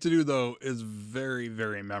did get to do, though, is very,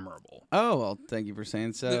 very memorable. Oh, well, thank you for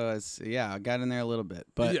saying so. I got in there a little bit.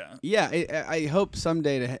 But, I hope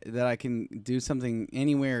someday that I can do something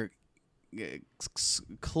anywhere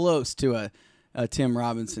close to a Tim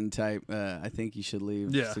Robinson type. I think he should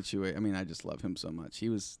leave situation. I mean, I just love him so much. He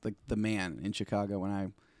was like the man in Chicago when I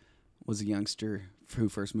was a youngster who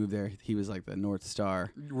first moved there. He was like the North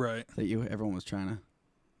Star. Right. That everyone was trying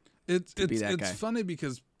to be that guy. It's funny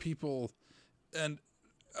because people... And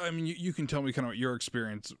I mean, you can tell me kind of what your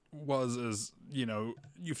experience was as, you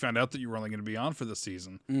found out that you were only going to be on for this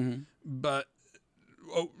season. Mm-hmm. But,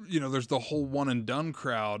 there's the whole one and done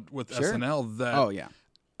crowd with SNL that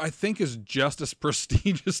I think is just as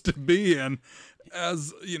prestigious to be in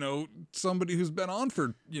as, somebody who's been on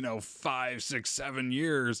for, 5, 6, 7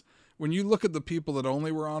 years. When you look at the people that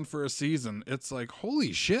only were on for a season, it's like,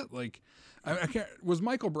 holy shit, like... I can't. Was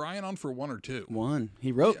Michael Bryan on for 1 or 2? 1.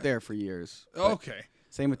 He wrote there for years. Okay.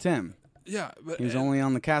 Same with Tim. Yeah, but he was only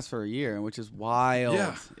on the cast for a year, which is wild.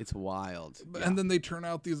 Yeah. It's wild. And then they turn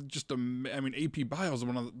out these AP Bio is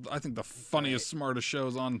one of I think the funniest, smartest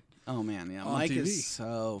shows on. Oh man, yeah. Mike TV. Is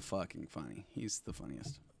so fucking funny. He's the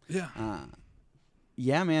funniest. Yeah.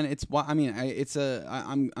 Yeah, man.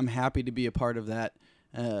 I'm happy to be a part of that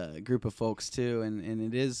group of folks too, and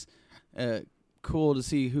it is. Cool to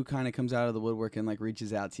see who kind of comes out of the woodwork and like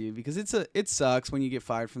reaches out to you, because it sucks when you get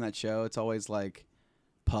fired from that show. It's always like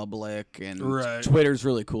public, and Twitter's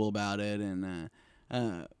really cool about it, and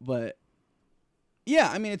but yeah,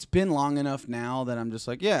 I mean, it's been long enough now that I'm just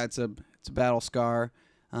like, yeah, it's a battle scar.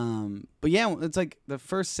 But yeah, it's like the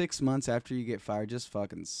first 6 months after you get fired just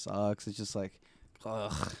fucking sucks. It's just like,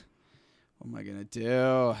 ugh. What am I gonna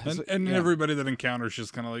do? And everybody that encounters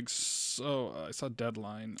just kind of like, so I saw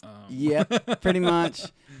Deadline. Yep, pretty much.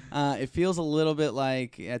 It feels a little bit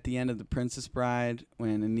like at the end of The Princess Bride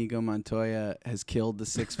when Inigo Montoya has killed the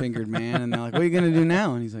six-fingered man, and they're like, "What are you gonna do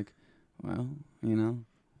now?" And he's like, "Well, you know,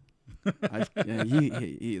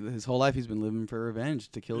 his whole life he's been living for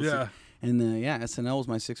revenge to kill." Yeah. And SNL was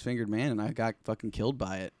my six-fingered man, and I got fucking killed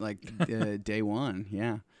by it like day one.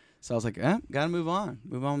 Yeah. So I was like, gotta move on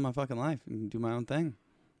with my fucking life and do my own thing.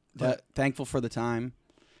 But thankful for the time.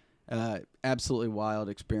 Absolutely wild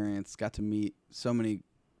experience. Got to meet so many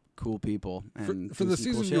cool people. And for the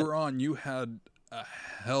season you were on, you had a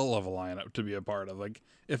hell of a lineup to be a part of. Like,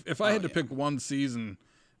 if I had to pick one season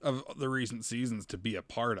of the recent seasons to be a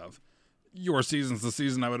part of, your season's the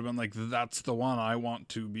season I would have been like, that's the one I want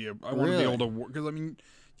to be. I want to be able to work. Because, I mean,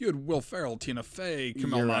 you had Will Ferrell, Tina Fey,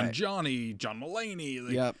 Kumail Nanjiani, John Mulaney.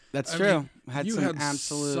 Like, yep, that's true. You had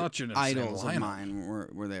absolute such an idols lineup. Of mine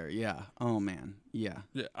were there. Yeah. Oh man. Yeah.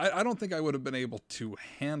 Yeah. I don't think I would have been able to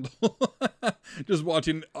handle just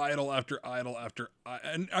watching idol after idol after.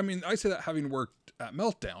 And I mean, I say that having worked at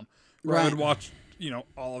Meltdown, where I would watch,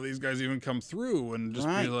 all of these guys even come through and just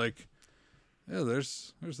be like, yeah,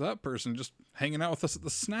 there's that person just hanging out with us at the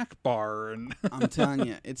snack bar. And I'm telling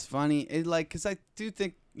you, it's funny. Because I do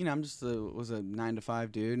think, I'm just was a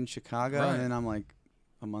 9-to-5 dude in Chicago, and then I'm like,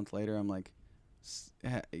 a month later, I'm like,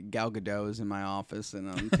 Gal Gadot is in my office, and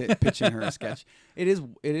I'm pitching her a sketch. It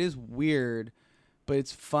is weird, but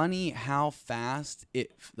it's funny how fast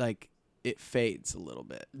it fades a little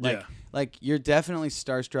bit. Like you're definitely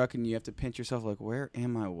starstruck, and you have to pinch yourself. Like, where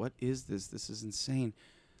am I? What is this? This is insane.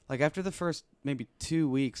 Like, after the first maybe 2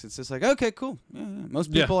 weeks, it's just like, okay, cool. Yeah.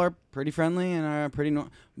 Most people are pretty friendly and are pretty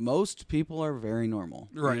most people are very normal.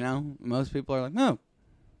 Right. Most people are like, no,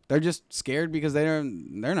 they're just scared because they're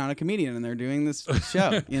not a comedian and they're doing this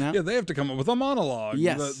show, Yeah, they have to come up with a monologue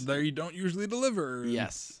that they don't usually deliver.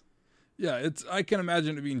 Yes. Yeah, I can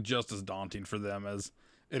imagine it being just as daunting for them as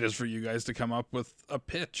it is for you guys to come up with a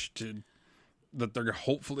pitch that they're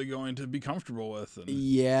hopefully going to be comfortable with.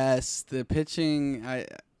 Yes, the pitching,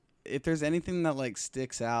 if there's anything that like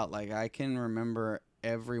sticks out, like I can remember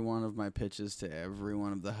every one of my pitches to every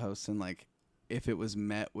one of the hosts, and like if it was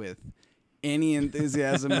met with any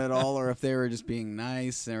enthusiasm at all, or if they were just being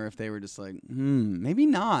nice, or if they were just like, maybe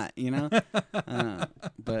not,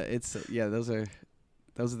 But it's those are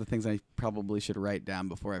the things I probably should write down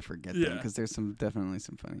before I forget them, because there's definitely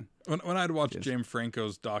some funny. When I'd watched James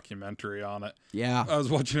Franco's documentary on it, I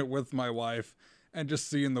was watching it with my wife. And just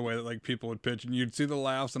seeing the way that like people would pitch, and you'd see the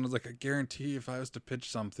laughs, and I was like, I guarantee if I was to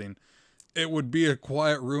pitch something, it would be a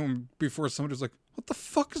quiet room before somebody was like, what the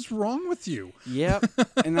fuck is wrong with you? Yep.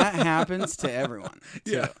 And that happens to everyone.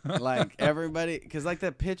 Too. Yeah. Like everybody, because like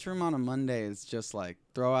the pitch room on a Monday is just like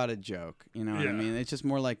throw out a joke. You know what I mean? It's just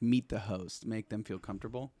more like meet the host, make them feel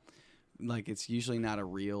comfortable. Like it's usually not a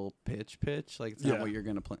real pitch. Like it's not what you're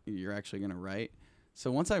you're actually gonna write.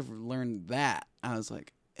 So once I've learned that, I was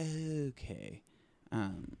like, okay.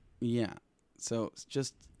 So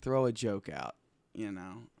just throw a joke out,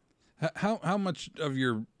 How much of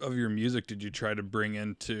your music did you try to bring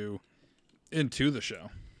into the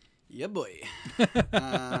show? Yeah, boy.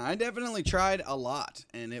 I definitely tried a lot,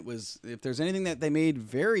 and it was, if there's anything that they made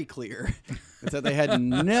very clear, it's that they had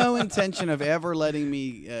no intention of ever letting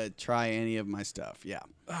me try any of my stuff. Yeah.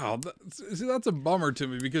 Oh, that's a bummer to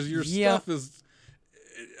me, because your stuff is,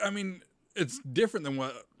 I mean, it's different than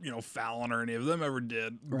what Fallon or any of them ever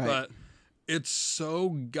did, but it's so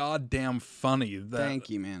goddamn funny that. Thank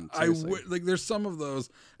you, man. There's some of those,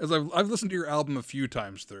 as I've listened to your album a few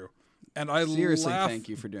times through, and I seriously laugh thank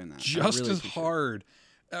you for doing that. Just really as hard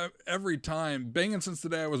every time. Banging Since the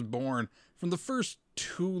Day I Was Born, from the first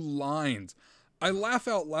 2 lines, I laugh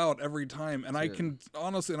out loud every time, and I can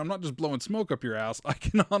honestly, and I'm not just blowing smoke up your ass, I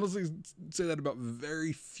can honestly say that about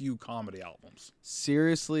very few comedy albums.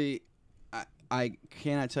 Seriously, I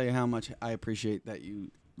cannot tell you how much I appreciate that you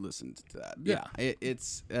listened to that. Yeah.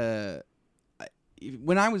 It's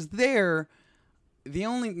when I was there,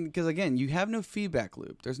 because again, you have no feedback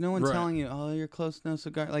loop. There's no one telling you, oh, you're close, no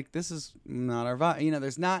cigar. Like, this is not our vibe.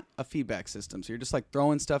 There's not a feedback system. So you're just like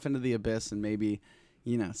throwing stuff into the abyss and maybe,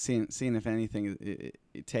 seeing if anything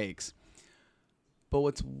it takes. But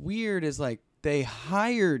what's weird is like they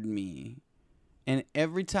hired me, and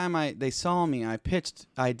every time they saw me, I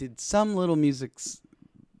did some little music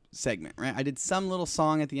segment, right? I did some little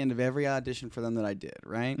song at the end of every audition for them that I did,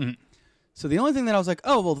 right? Mm-hmm. So the only thing that I was like,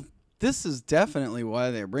 oh, well, this is definitely why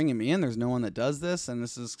they're bringing me in. There's no one that does this, and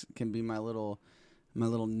this can be my little my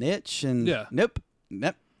little niche, and Yeah. nope.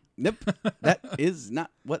 That is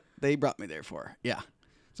not what they brought me there for. Yeah.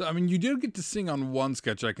 So, I mean, you did get to sing on one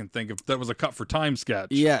sketch I can think of that was a Cut for Time sketch.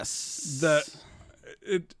 Yes.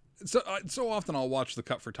 So often I'll watch the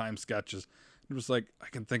Cut for Time sketches. It was like, I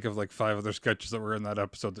can think of like 5 other sketches that were in that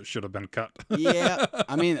episode that should have been cut. Yeah.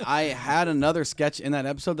 I mean, I had another sketch in that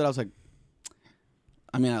episode that I was like,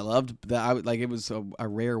 I mean, I loved that. It was a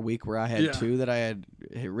rare week where I had 2 that I had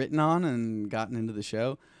written on and gotten into the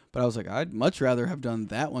show. But I was like, I'd much rather have done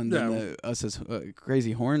that one than us as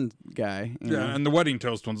Crazy Horn guy. You know? And the Wedding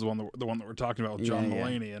Toast one's the one that we're talking about with John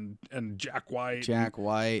Mulaney and Jack White. Jack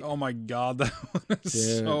White. Oh my God, that one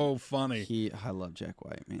is so funny. I love Jack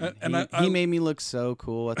White, man. And he made me look so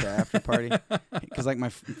cool at the after party because like my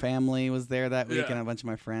family was there that week and a bunch of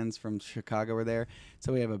my friends from Chicago were there.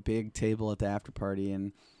 So we have a big table at the after party,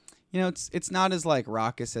 and you know it's not as like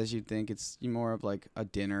raucous as you'd think. It's more of like a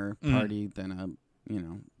dinner party than a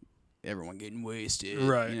everyone getting wasted,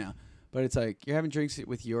 right? You know, but it's like you're having drinks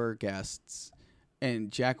with your guests,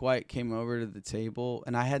 and Jack White came over to the table,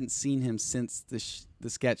 and I hadn't seen him since the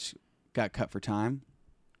sketch got cut for time,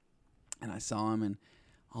 and I saw him, and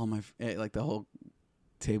all my like the whole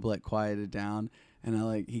table like quieted down,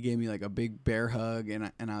 and he gave me like a big bear hug,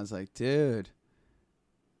 and I was like, dude.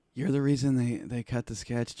 You're the reason they cut the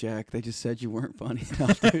sketch, Jack. They just said you weren't funny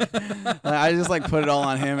enough, dude. I just like put it all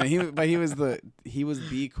on him, and he was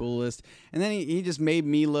the coolest. And then he just made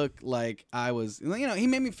me look like I was, he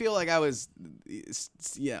made me feel like I was,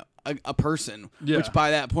 a person. Yeah. Which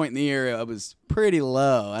by that point in the year I was pretty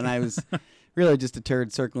low, and I was really just a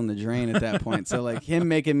turd circling the drain at that point. So like him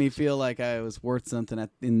making me feel like I was worth something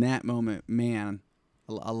in that moment, man.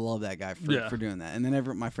 I love that guy for doing that. And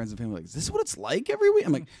then my friends and family were like, is this what it's like every week?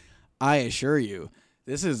 I'm like, I assure you,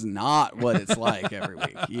 this is not what it's like every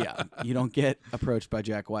week. Yeah. You don't get approached by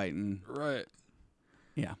Jack White. Right.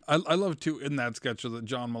 Yeah. I love, too, in that sketch that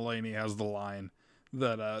John Mulaney has the line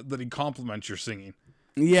that he compliments your singing.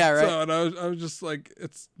 Yeah, right. So, and I was just like,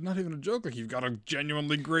 it's not even a joke. Like, you've got a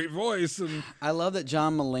genuinely great voice. And I love that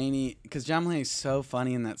John Mulaney, because John Mulaney's so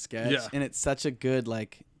funny in that sketch. Yeah. And it's such a good,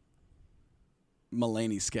 like,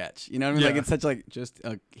 Mulaney sketch, you know what I mean? Like it's such like just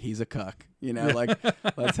he's a cuck, like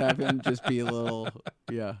let's have him just be a little,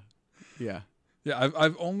 yeah.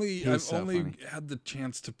 I've only funny. had the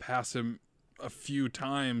chance to pass him a few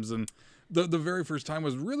times, and the very first time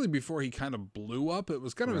was really before he kind of blew up. It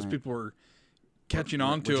was kind of as people were catching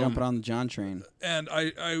on to him, jumping on the John train. And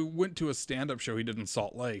I went to a stand-up show he did in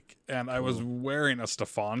Salt Lake, and I was wearing a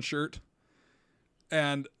Stefan shirt,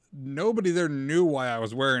 and nobody there knew why I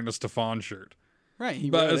was wearing a Stefan shirt.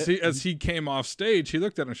 Right, but as he came off stage, he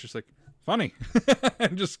looked at it and was just like, funny,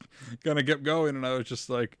 and just kind of kept going. And I was just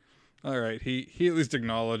like, all right, he at least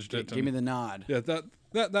acknowledged it. Give me the nod. Yeah,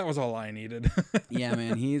 that was all I needed. Yeah,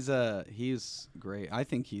 man, he's great. I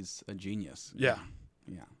think he's a genius. Yeah,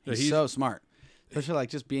 he's so smart. Especially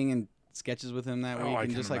like just being in sketches with him that week. I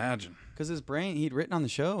and can just imagine. Because his brain, he'd written on the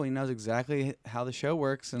show. He knows exactly how the show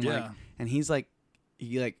works, and and he's like.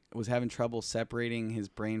 He was having trouble separating his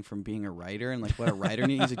brain from being a writer and like what a writer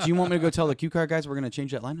needs. He's like, do you want me to go tell the Q Card guys we're going to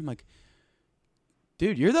change that line? I'm like,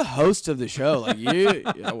 dude, you're the host of the show. Like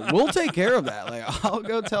we'll take care of that. Like I'll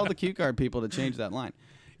go tell the Q Card people to change that line.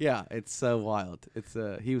 Yeah, it's so wild.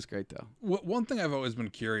 He was great though. One thing I've always been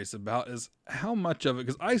curious about is how much of it,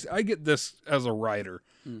 because I get this as a writer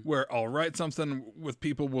where I'll write something with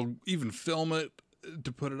people, we'll even film it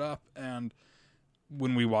to put it up, and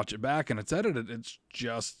when we watch it back and it's edited, it's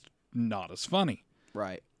just not as funny.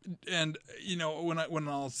 Right. And when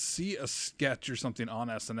I'll see a sketch or something on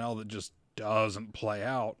SNL that just doesn't play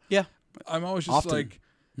out, I'm always just like,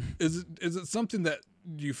 is it something that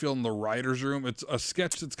you feel in the writer's room? It's a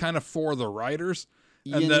sketch that's kind of for the writers,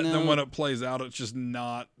 and then when it plays out, it's just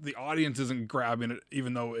not, the audience isn't grabbing it,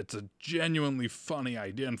 even though it's a genuinely funny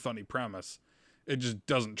idea and funny premise. It just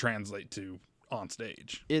doesn't translate to on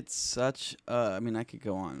stage. It's such I mean, I could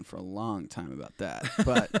go on for a long time about that,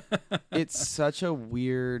 but it's such a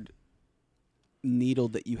weird needle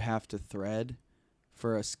that you have to thread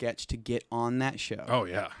for a sketch to get on that show. Oh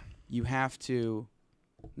yeah. You have to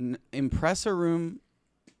impress a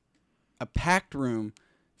packed room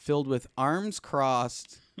filled with arms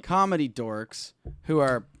crossed comedy dorks who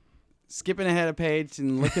are skipping ahead a page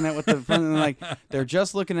and looking at what the front, like they're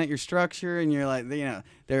just looking at your structure, and you're like,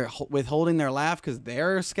 they're withholding their laugh because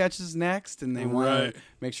their sketch is next, and they want to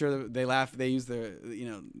make sure that they laugh. They use they're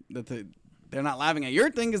not laughing at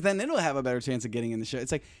your thing, because then it'll have a better chance of getting in the show.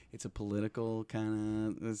 It's like it's a political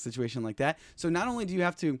kind of situation like that. So not only do you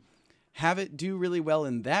have to have it do really well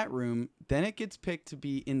in that room, then it gets picked to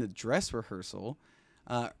be in the dress rehearsal.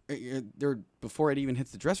 before it even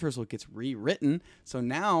hits the dress rehearsal, it gets rewritten. So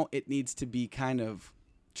now it needs to be kind of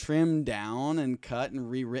trimmed down and cut and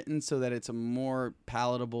rewritten so that it's a more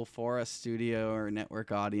palatable for a studio or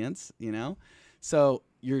network audience, you know? So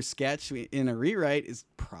your sketch in a rewrite is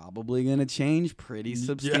probably going to change pretty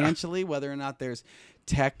substantially, whether or not there's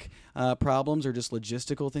tech problems or just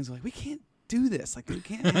logistical things. Like, we can't do this. Like, we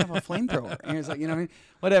can't have a flamethrower. And it's like, you know what I mean?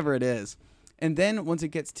 Whatever it is. And then once it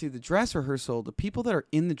gets to the dress rehearsal, the people that are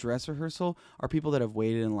in the dress rehearsal are people that have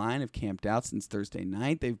waited in line, have camped out since Thursday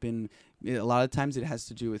night. They've been, a lot of times it has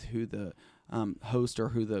to do with who the host or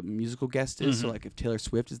who the musical guest is. So like if Taylor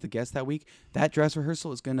Swift is the guest that week, that dress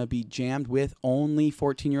rehearsal is going to be jammed with only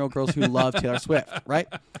 14-year-old girls who love Taylor Swift, right?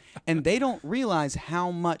 And they don't realize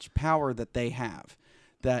how much power that they have.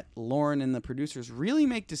 That Lauren and the producers really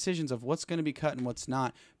make decisions of what's going to be cut and what's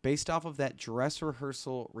not based off of that dress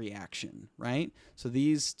rehearsal reaction, right? So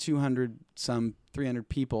these 300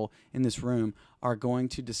 people in this room are going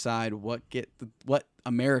to decide what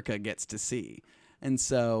America gets to see. And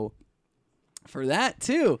so for that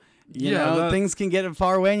too, you know, things can get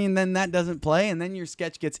far away and then that doesn't play and then your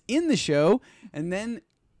sketch gets in the show and then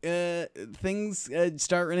things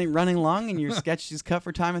start running long and your sketch is cut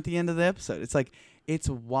for time at the end of the episode. It's like, it's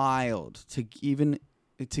wild to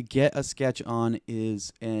get a sketch on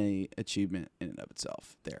is an achievement in and of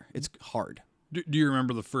itself. It's hard. Do you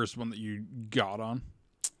remember the first one that you got on?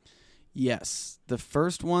 Yes. The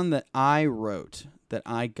first one that I wrote that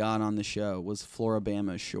I got on the show was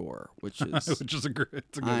Floribama Shore, which is a good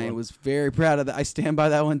one. I was very proud of that. I stand by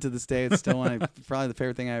that one to this day. It's still probably the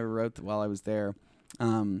favorite thing I ever wrote while I was there.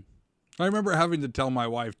 I remember having to tell my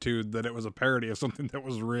wife too that it was a parody of something that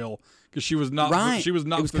was real because she was not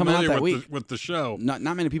familiar with the show. Not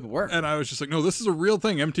many people were, and I was just like, no, this is a real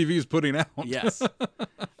thing MTV is putting out. Yes,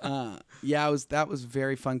 that was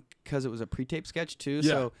very fun because it was a pre-tape sketch too.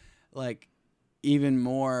 Yeah. So like even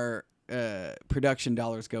more production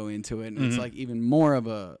dollars go into it, and it's like even more of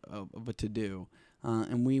a to do.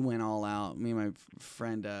 And we went all out. Me and my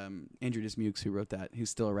friend Andrew Dismukes, who wrote that, who's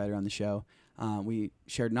still a writer on the show. We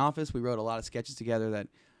shared an office. We wrote a lot of sketches together that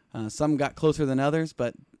some got closer than others,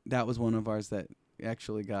 but that was one of ours that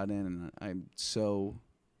actually got in, and I'm so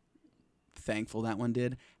thankful that one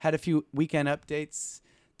did. Had a few weekend updates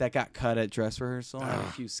that got cut at dress rehearsal. Had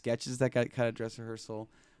a few sketches that got cut at dress rehearsal.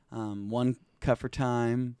 One cut for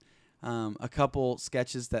time. A couple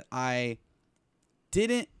sketches that I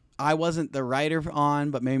wasn't the writer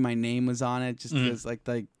on, but maybe my name was on it just because like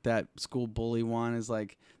that school bully one is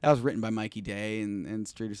like, that was written by Mikey Day and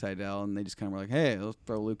Streeter Seidel, and they just kind of were like, hey, let's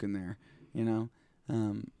throw Luke in there, you know?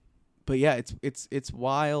 But yeah, it's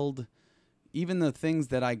wild. Even the things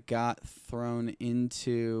that I got thrown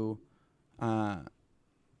into,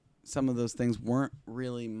 some of those things weren't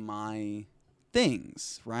really my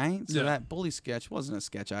things, right? So that bully sketch wasn't a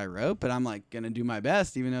sketch I wrote, but I'm like going to do my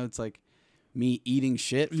best, even though it's like me eating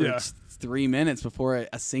shit for 3 minutes before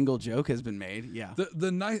a single joke has been made. Yeah.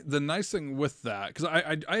 The nice thing with that, because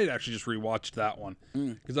I had actually just rewatched that one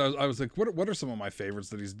because I was like, what are some of my favorites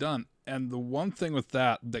that he's done? And the one thing with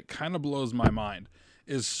that kind of blows my mind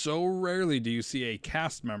is so rarely do you see a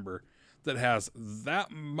cast member that has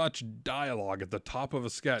that much dialogue at the top of a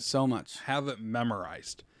sketch. So much. Have it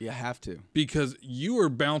memorized. You have to. Because you are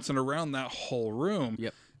bouncing around that whole room.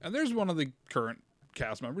 Yep. And there's one of the current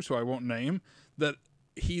cast members who I won't name that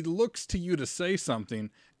he looks to you to say something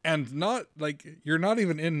and not like you're not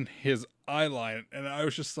even in his eye line, and I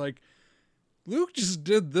was just like, Luke just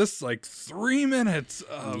did this like 3 minutes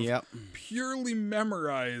of purely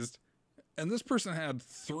memorized, and this person had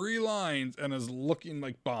 3 lines and is looking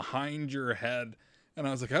like behind your head, and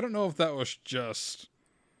I was like, I don't know if that was just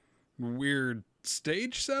weird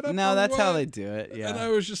stage setup. No, that's how they do it. Yeah. And I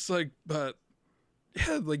was just like, but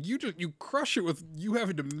yeah, like you crush it with you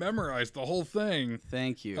having to memorize the whole thing.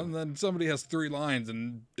 Thank you. And then somebody has 3 lines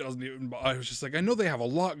and doesn't even. I was just like, I know they have a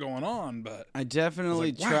lot going on, but I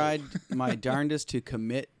definitely tried my darndest to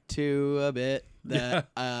commit to a bit. That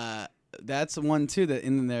that's one too. That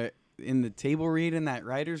in the table read in that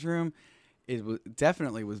writer's room, it was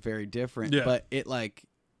definitely was very different. Yeah. But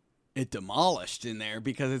it demolished in there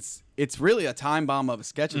because it's really a time bomb of a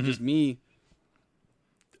sketch of just me.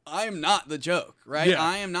 I am not the joke, right? Yeah.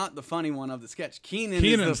 I am not the funny one of the sketch.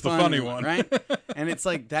 Keenan's the funny one, right? And it's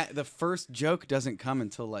like that. The first joke doesn't come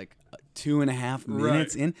until like 2.5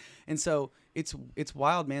 minutes in, and so it's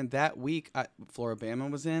wild, man. That week, Floribama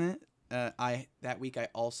was in it. That week I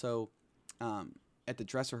also at the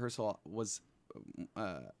dress rehearsal was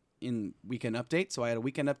in Weekend Update, so I had a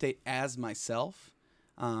Weekend Update as myself.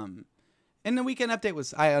 And the Weekend Update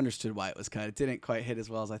was, I understood why it was cut. It didn't quite hit as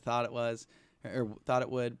well as I thought it was. or thought it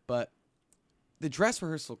would, but the dress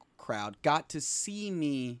rehearsal crowd got to see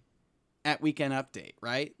me at Weekend Update,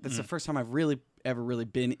 right? That's the first time I've ever really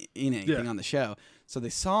been in anything on the show. So they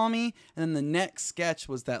saw me, and then the next sketch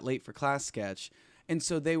was that Late for Class sketch. And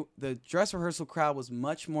so the dress rehearsal crowd was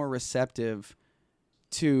much more receptive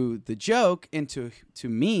to the joke and to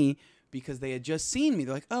me because they had just seen me.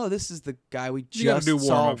 They're like, oh, this is the guy we just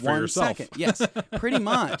saw 1 second. Yes, pretty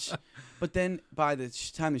much. But then by the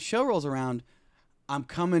time the show rolls around, I'm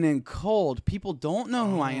coming in cold. People don't know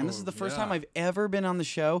who I am. This is the first time I've ever been on the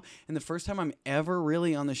show, and the first time I'm ever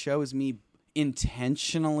really on the show is me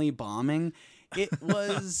intentionally bombing. It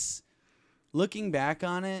was, looking back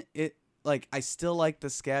on it, I still like the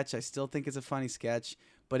sketch. I still think it's a funny sketch,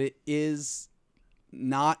 but it is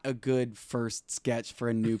not a good first sketch for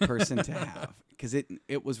a new person to have because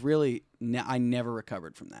it was really, I never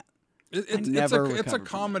recovered from that. It's a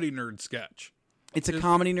comedy nerd sketch. It's a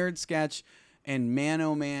comedy nerd sketch. And man,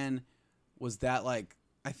 oh man, was that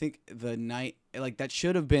I think the night, that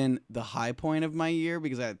should have been the high point of my year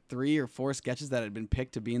because I had 3 or 4 sketches that had been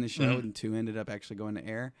picked to be in the show and 2 ended up actually going to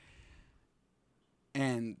air.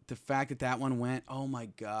 And the fact that one went, oh my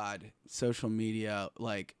God, social media,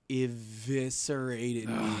 eviscerated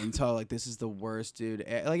me until this is the worst, dude.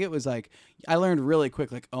 It was I learned really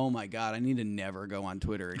quick, oh my God, I need to never go on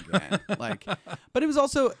Twitter again. But it was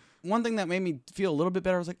also, one thing that made me feel a little bit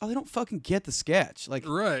better was oh, they don't fucking get the sketch.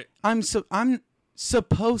 Right. I'm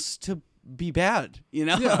supposed to be bad, you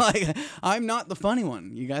know? Yeah. I'm not the funny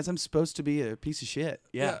one. You guys, I'm supposed to be a piece of shit.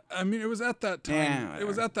 Yeah. I mean, it was at that time. Yeah, it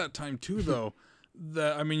was at that time too, though.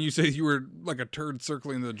 That you say you were like a turd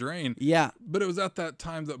circling the drain. Yeah. But it was at that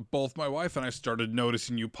time that both my wife and I started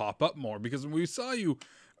noticing you pop up more because when we saw you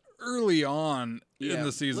early on in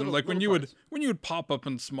the season, when you would pop up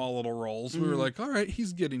in small little roles, we were like, all right,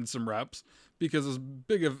 he's getting some reps because as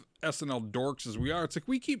big of SNL dorks as we are, it's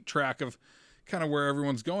we keep track of kind of where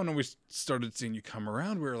everyone's going, and we started seeing you come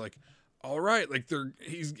around. We were like, all right,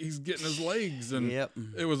 he's getting his legs, and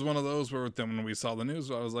it was one of those where then when we saw the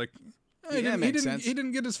news, I was like, he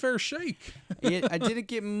didn't get his fair shake. I didn't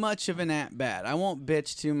get much of an at-bat. I won't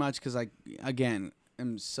bitch too much because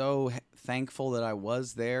am so thankful that I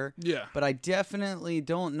was there. Yeah. But I definitely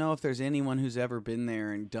don't know if there's anyone who's ever been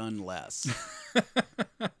there and done less.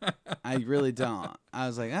 I really don't. I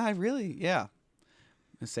was like, yeah.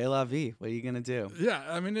 C'est la vie. What are you going to do? Yeah.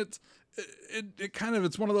 I mean, it's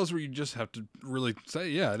one of those where you just have to really say,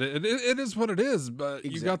 yeah, it is what it is, but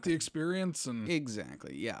you got the experience and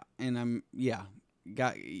exactly. Yeah. And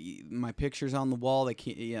got my pictures on the wall. They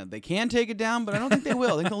can take it down, but I don't think they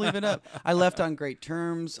will. I think they'll leave it up. I left on great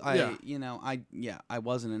terms. I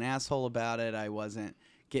wasn't an asshole about it. I wasn't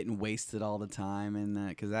getting wasted all the time, and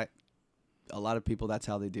because a lot of people, that's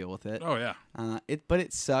how they deal with it. Oh yeah. But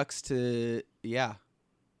it sucks to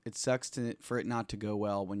for it not to go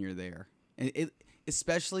well when you're there, and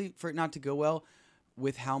especially for it not to go well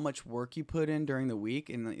with how much work you put in during the week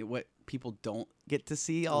and what people don't get to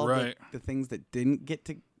see, all the things that didn't get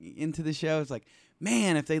into the show. It's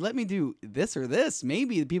man, if they let me do this or this,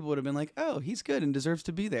 maybe the people would have been like, oh, he's good and deserves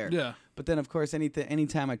to be there. Yeah. But then, of course,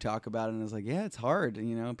 anytime I talk about it, and I was like, yeah, it's hard.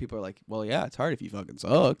 And, people are like, well, yeah, it's hard if you fucking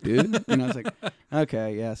suck, dude. And I was like,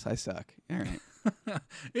 okay, yes, I suck. All right.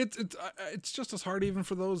 It's just as hard even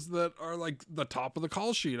for those that are the top of the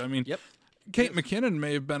call sheet. I mean, yep. Kate McKinnon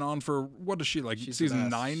may have been on for, what is she, She's season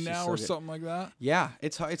 9 now or something like that? Yeah,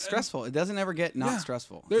 it's hard. It's stressful. It doesn't ever get not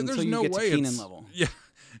stressful there's until you no get way to Kenan level. Yeah.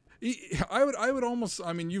 I would almost,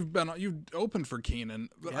 you've opened for Kenan,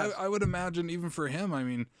 but yes. I would imagine even for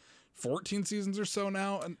him, 14 seasons or so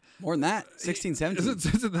now. And more than that, 16, 17.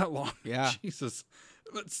 Is it that long? Yeah. Jesus.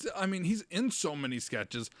 But he's in so many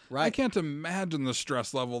sketches. Right. I can't imagine the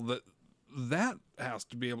stress level that has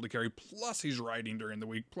to be able to carry. Plus, he's writing during the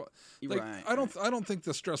week. Right. I don't think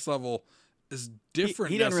the stress level is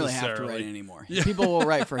different. He doesn't really have to write anymore. Yeah. People will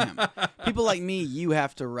write for him. People like me, you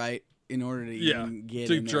have to write in order to even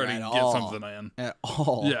get in there at all. Something in. At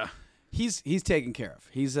all. Yeah. He's taken care of.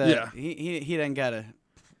 He's he doesn't gotta.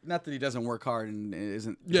 Not that he doesn't work hard and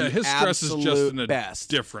isn't. Yeah, his stress is just in a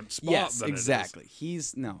different spot. Yes, exactly.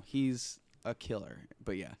 He's a killer.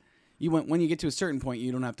 But yeah, when you get to a certain point,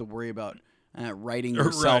 you don't have to worry about writing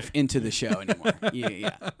yourself into the show anymore.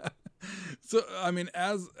 Yeah. So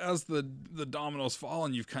as the dominoes fall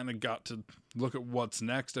and you've kind of got to look at what's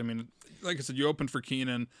next. Like I said, you opened for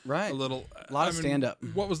Kenan. Right. A lot of stand up.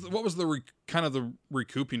 What was the kind of the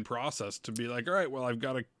recouping process to be like, all right, well, I've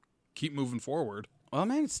got to keep moving forward. Well,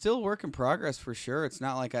 man, it's still a work in progress for sure. It's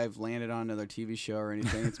not like I've landed on another TV show or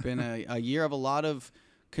anything. It's been a year of a lot of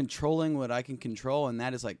controlling what I can control, and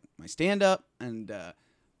that is my stand-up and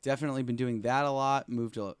definitely been doing that a lot.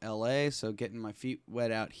 Moved to LA, so getting my feet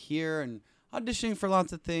wet out here and auditioning for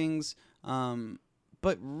lots of things.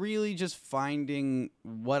 But really just finding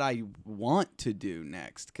what I want to do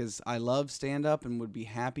next, because I love stand-up and would be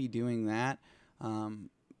happy doing that. And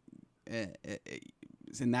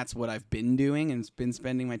that's what I've been doing and been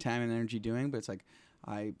spending my time and energy doing. But it's like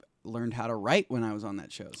I learned how to write when I was on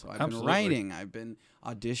that show. So I've been writing. I've been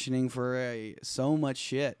auditioning for so much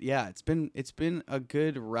shit. Yeah, it's been a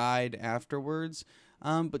good ride afterwards,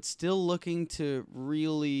 but still looking to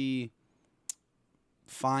really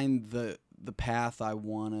find the path I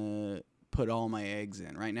want to put all my eggs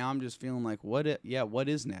in. Right now I'm just feeling like what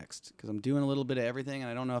is next? Because I'm doing a little bit of everything,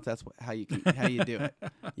 and I don't know if that's how you do it.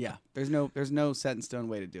 Yeah, there's no set in stone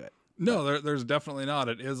way to do it. No, there's definitely not.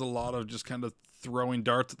 It is a lot of just kind of throwing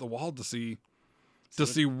darts at the wall to see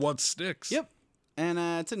what sticks. Yep. And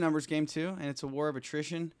it's a numbers game too, and it's a war of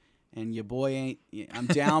attrition, and your boy ain't I'm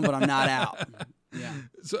down but I'm not out. Yeah.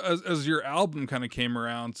 So as your album kind of came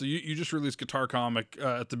around, so you just released Guitar Comic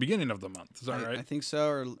at the beginning of the month. Is that right? I think so.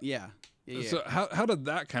 Or yeah. So how did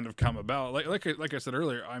that kind of come about? Like I said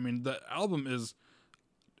earlier, I mean, the album is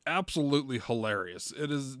absolutely hilarious.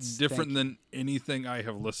 It is different than anything I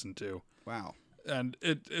have listened to. Wow. And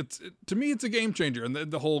it's to me it's a game changer in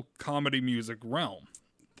the whole comedy music realm.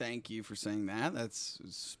 Thank you for saying that.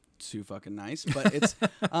 That's too fucking nice. But it's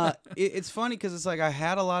it's funny because it's like I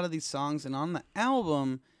had a lot of these songs, and on the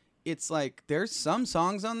album, it's like there's some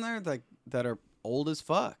songs on there that are old as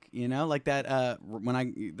fuck, you know, like that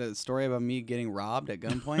the story about me getting robbed at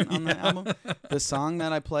gunpoint on the album. The song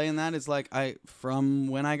that I play in that is like from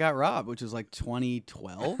when I got robbed, which is like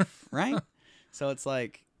 2012, right? So it's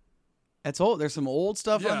like it's old. There's some old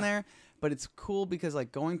stuff on there, but it's cool because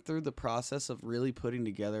like going through the process of really putting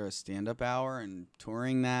together a stand-up hour and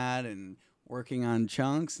touring that and working on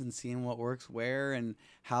chunks and seeing what works where and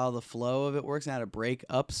how the flow of it works and how to break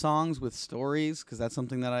up songs with stories, because that's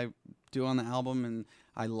something that I do on the album, and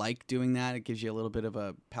I like doing that. It gives you a little bit of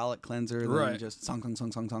a palate cleanser than just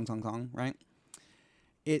song, right?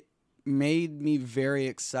 It made me very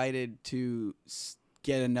excited to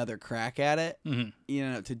get another crack at it, you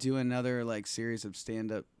know, to do another like series of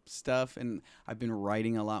stand-up stuff. And I've been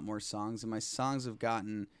writing a lot more songs, and my songs have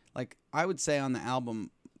gotten, like, I would say on the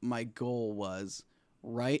album, my goal was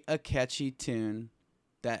write a catchy tune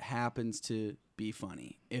that happens to be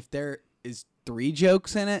funny. If there is 3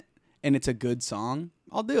 jokes in it and it's a good song,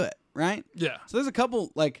 I'll do it, right? Yeah. So there's a couple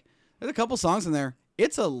songs in there.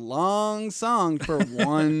 It's a long song for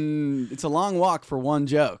one. It's a long walk for one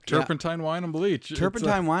joke. Turpentine, wine, and bleach.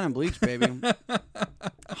 Turpentine, wine, and bleach, baby.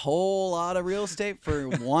 A whole lot of real estate for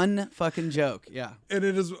one fucking joke. Yeah. And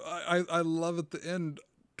it is. I love at the end.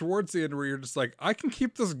 Towards the end, where you're just like, I can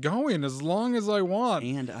keep this going as long as I want,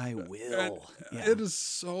 and I will. It is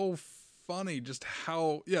so funny, just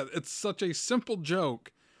how it's such a simple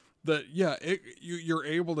joke that you're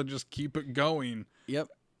able to just keep it going. Yep.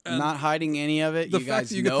 And not hiding any of it. The you fact guys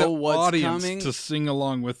that you know get the what's audience coming to sing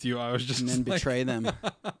along with you. I was just and then betray them.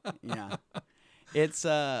 Yeah, it's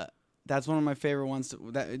that's one of my favorite ones.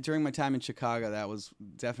 During my time in Chicago, that was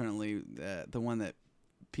definitely the one that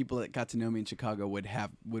people that got to know me in Chicago would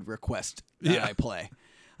request that I play.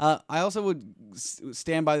 I also would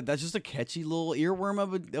stand by that. That's just a catchy little earworm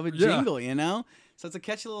of a jingle, you know. So it's a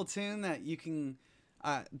catchy little tune that you can.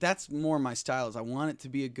 That's more my style. Is I want it to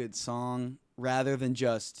be a good song rather than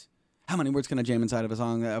just how many words can I jam inside of a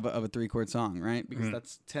song of a 3-chord song, right? Because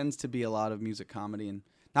that tends to be a lot of music comedy, and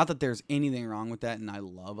not that there's anything wrong with that. And I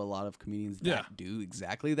love a lot of comedians that do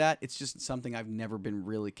exactly that. It's just something I've never been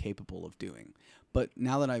really capable of doing. But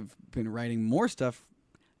now that I've been writing more stuff,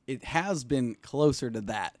 it has been closer to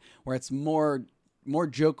that, where it's more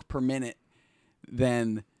joke per minute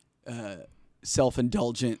than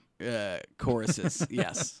self-indulgent choruses.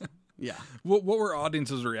 Yes. Yeah. What were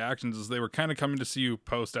audience's reactions as they were kind of coming to see you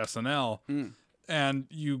post SNL and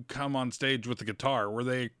you come on stage with the guitar?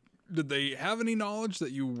 Did they have any knowledge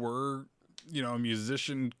that you were, a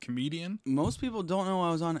musician, comedian? Most people don't know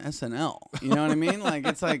I was on SNL. You know what I mean? Like,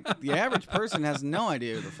 it's like the average person has no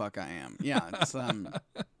idea who the fuck I am. Yeah. It's,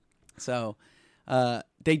 so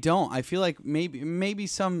they don't. I feel like maybe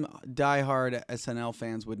some diehard SNL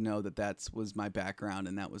fans would know that was my background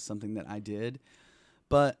and that was something that I did.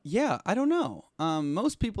 But yeah, I don't know.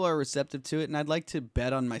 Most people are receptive to it, and I'd like to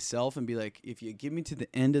bet on myself and be like, if you get me to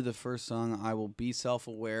the end of the first song, I will be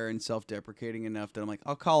self-aware and self-deprecating enough that I'm like,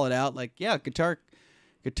 I'll call it out. Like, yeah, guitar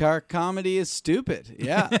comedy is stupid.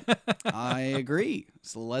 Yeah, I agree.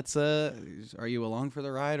 So let's are you along for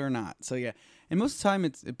the ride or not? So yeah, and most of the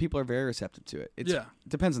time, people are very receptive to it. It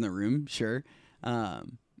depends on the room, sure,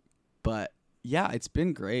 but Yeah, it's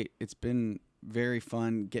been great. It's been very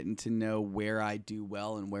fun getting to know where I do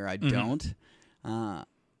well and where I don't.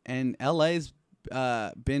 And LA's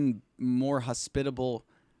been more hospitable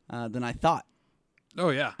than I thought. Oh,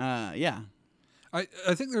 yeah. Yeah. I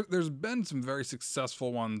think there's been some very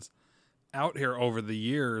successful ones out here over the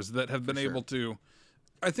years that have been able to,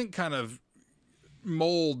 I think, kind of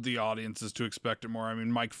mold the audiences to expect it more. I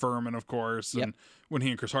mean, Mike Furman, of course, and when he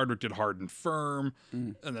and Chris Hardwick did Hard and Firm,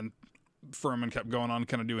 and then Furman kept going on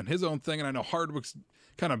kind of doing his own thing, and I know Hardwick's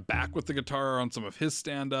kind of back with the guitar on some of his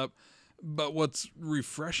stand-up. But what's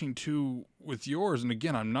refreshing, too, with yours, and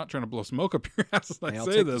again, I'm not trying to blow smoke up your ass as I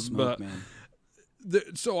say this, smoke, but... man.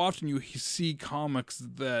 So often you see comics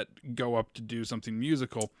that go up to do something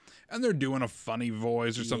musical and they're doing a funny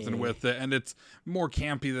voice or something with it, and it's more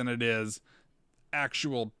campy than it is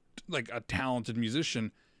actual, like, a talented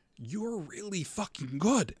musician. You're really fucking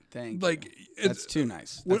good. Thank you. That's too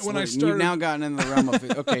nice. When I started, you've now gotten in the realm of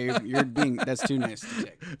it. Okay, you're being, that's too nice to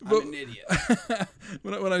take. I'm an idiot.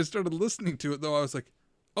 when I started listening to it, though, I was like,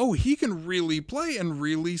 oh, he can really play and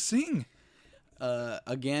really sing.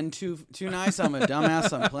 Again, too nice. I'm a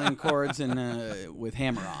dumbass. I'm playing chords and with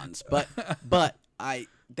hammer-ons, but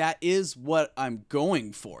that is what I'm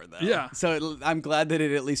going for, though. Yeah. So I'm glad that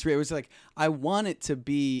it at least it was like, I want it to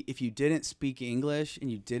be, if you didn't speak English and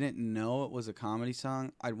you didn't know it was a comedy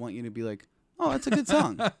song, I'd want you to be like, oh, that's a good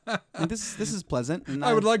song. And this is pleasant. And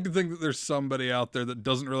I would like to think that there's somebody out there that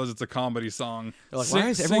doesn't realize it's a comedy song. Like, why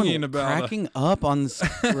is everyone cracking up on this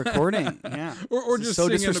recording? Yeah. Or just so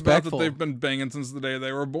singing about that they've been banging since the day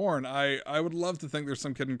they were born. I would love to think there's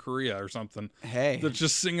some kid in Korea or something that's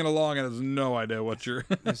just singing along and has no idea what you're...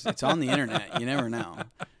 It's on the internet. You never know.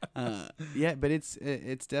 Yeah, but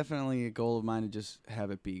it's definitely a goal of mine to just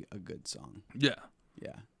have it be a good song. Yeah.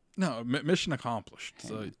 Yeah. No, mission accomplished. Hey,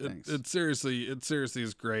 so thanks. it seriously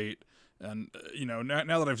is great. And,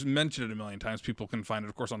 now that I've mentioned it a million times, people can find it,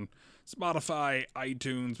 of course, on Spotify,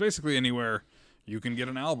 iTunes, basically anywhere you can get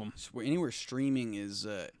an album. So anywhere streaming is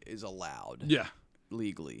allowed. Yeah.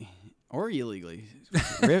 Legally. Or illegally.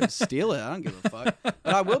 Steal it. I don't give a fuck. But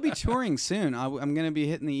I will be touring soon. I'm going to be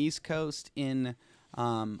hitting the East Coast in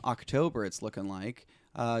October, it's looking like.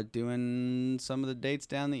 Doing some of the dates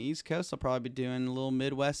down the East Coast. I'll probably be doing a little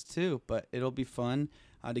Midwest too, but it'll be fun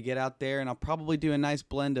to get out there, and I'll probably do a nice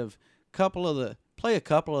blend of play a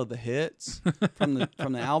couple of the hits from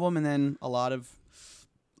the album, and then a lot of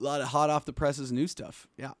hot off the presses new stuff.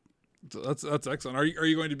 Yeah. So that's excellent. Are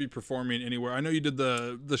you going to be performing anywhere? I know you did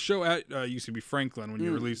the show at UCB Franklin when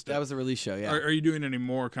you released it. That was the release show, yeah. Are you doing any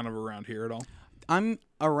more kind of around here at all? I'm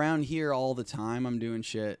around here all the time. I'm doing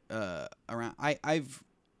shit around. I've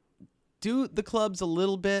do the clubs a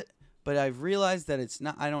little bit, but I've realized that it's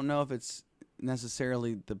not. I don't know if it's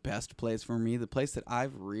necessarily the best place for me. The places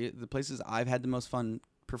I've had the most fun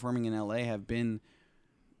performing in LA have been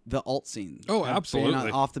the alt scene. Oh,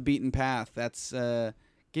 absolutely. Off the beaten path. That's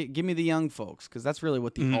give me the young folks, because that's really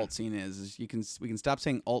what the alt scene is we can stop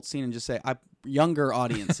saying alt scene and just say younger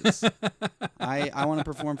audiences. I want to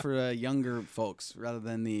perform for younger folks rather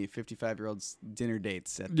than the 55-year-olds dinner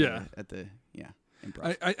dates at the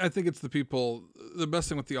Improv. I think it's the people. The best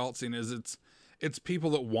thing with the alt scene is it's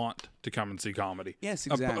people that want to come and see comedy. Yes,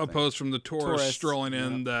 exactly. Opposed from the tourists strolling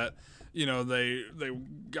in that they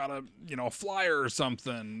got a flyer or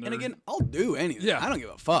something. And again, I'll do anything. Yeah. I don't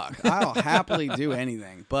give a fuck. I'll happily do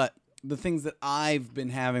anything. But the things that I've been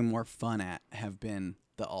having more fun at have been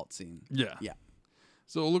the alt scene. Yeah. Yeah.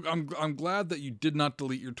 So look, I'm glad that you did not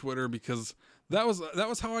delete your Twitter, because that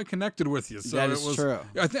was how I connected with you. So that is true.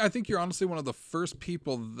 I think you're honestly one of the first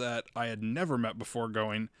people that I had never met before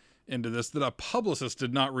going into this that a publicist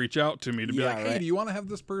did not reach out to me to be like, hey, do you want to have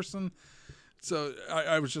this person? So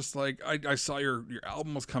I was just like, I saw your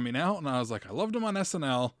album was coming out, and I was like, I loved him on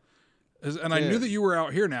SNL, and I knew that you were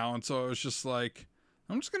out here now, and so I was just like,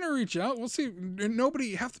 I'm just gonna reach out. We'll see.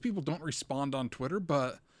 Half the people don't respond on Twitter,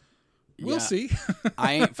 but we'll see.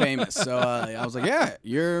 I ain't famous, so I was like,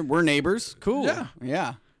 yeah, we're neighbors. Cool.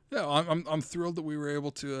 Yeah. Yeah, I'm thrilled that we were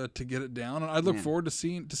able to get it down, and I look forward to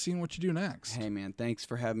seeing what you do next. Hey man, thanks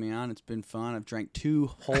for having me on. It's been fun. I've drank 2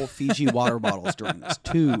 whole Fiji water bottles during this.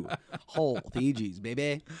 2 whole Fijis,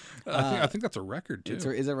 baby. I think that's a record too.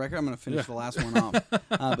 Is it a record? I'm gonna finish the last one off.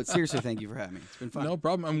 But seriously, thank you for having me. It's been fun. No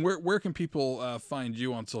problem. And where can people find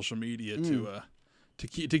you on social media to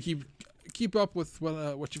keep keep up with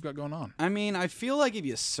what you've got going on? I mean, I feel like if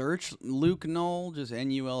you search Luke Null, just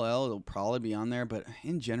Null, it'll probably be on there. But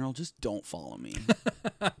in general, just don't follow me.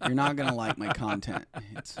 You're not gonna like my content.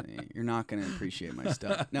 You're not gonna appreciate my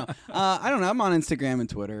stuff. No, I don't know. I'm on Instagram and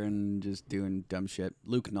Twitter and just doing dumb shit.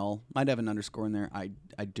 Luke Null might have an underscore in there. I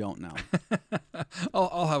don't know.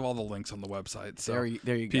 I'll have all the links on the website. So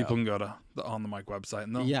there you go. People can go to the On the Mic website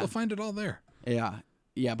and they'll find it all there.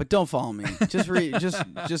 Yeah, but don't follow me. Just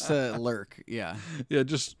lurk. Yeah. Yeah,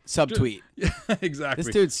 just subtweet. Yeah, exactly.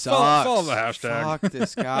 This dude sucks. Follow the hashtag. Fuck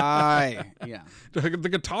this guy. Yeah. The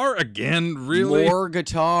guitar again, really? More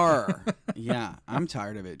guitar. Yeah, I'm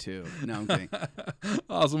tired of it too. No, I'm kidding.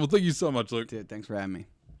 Awesome. Well, thank you so much, Luke. Dude, thanks for having me.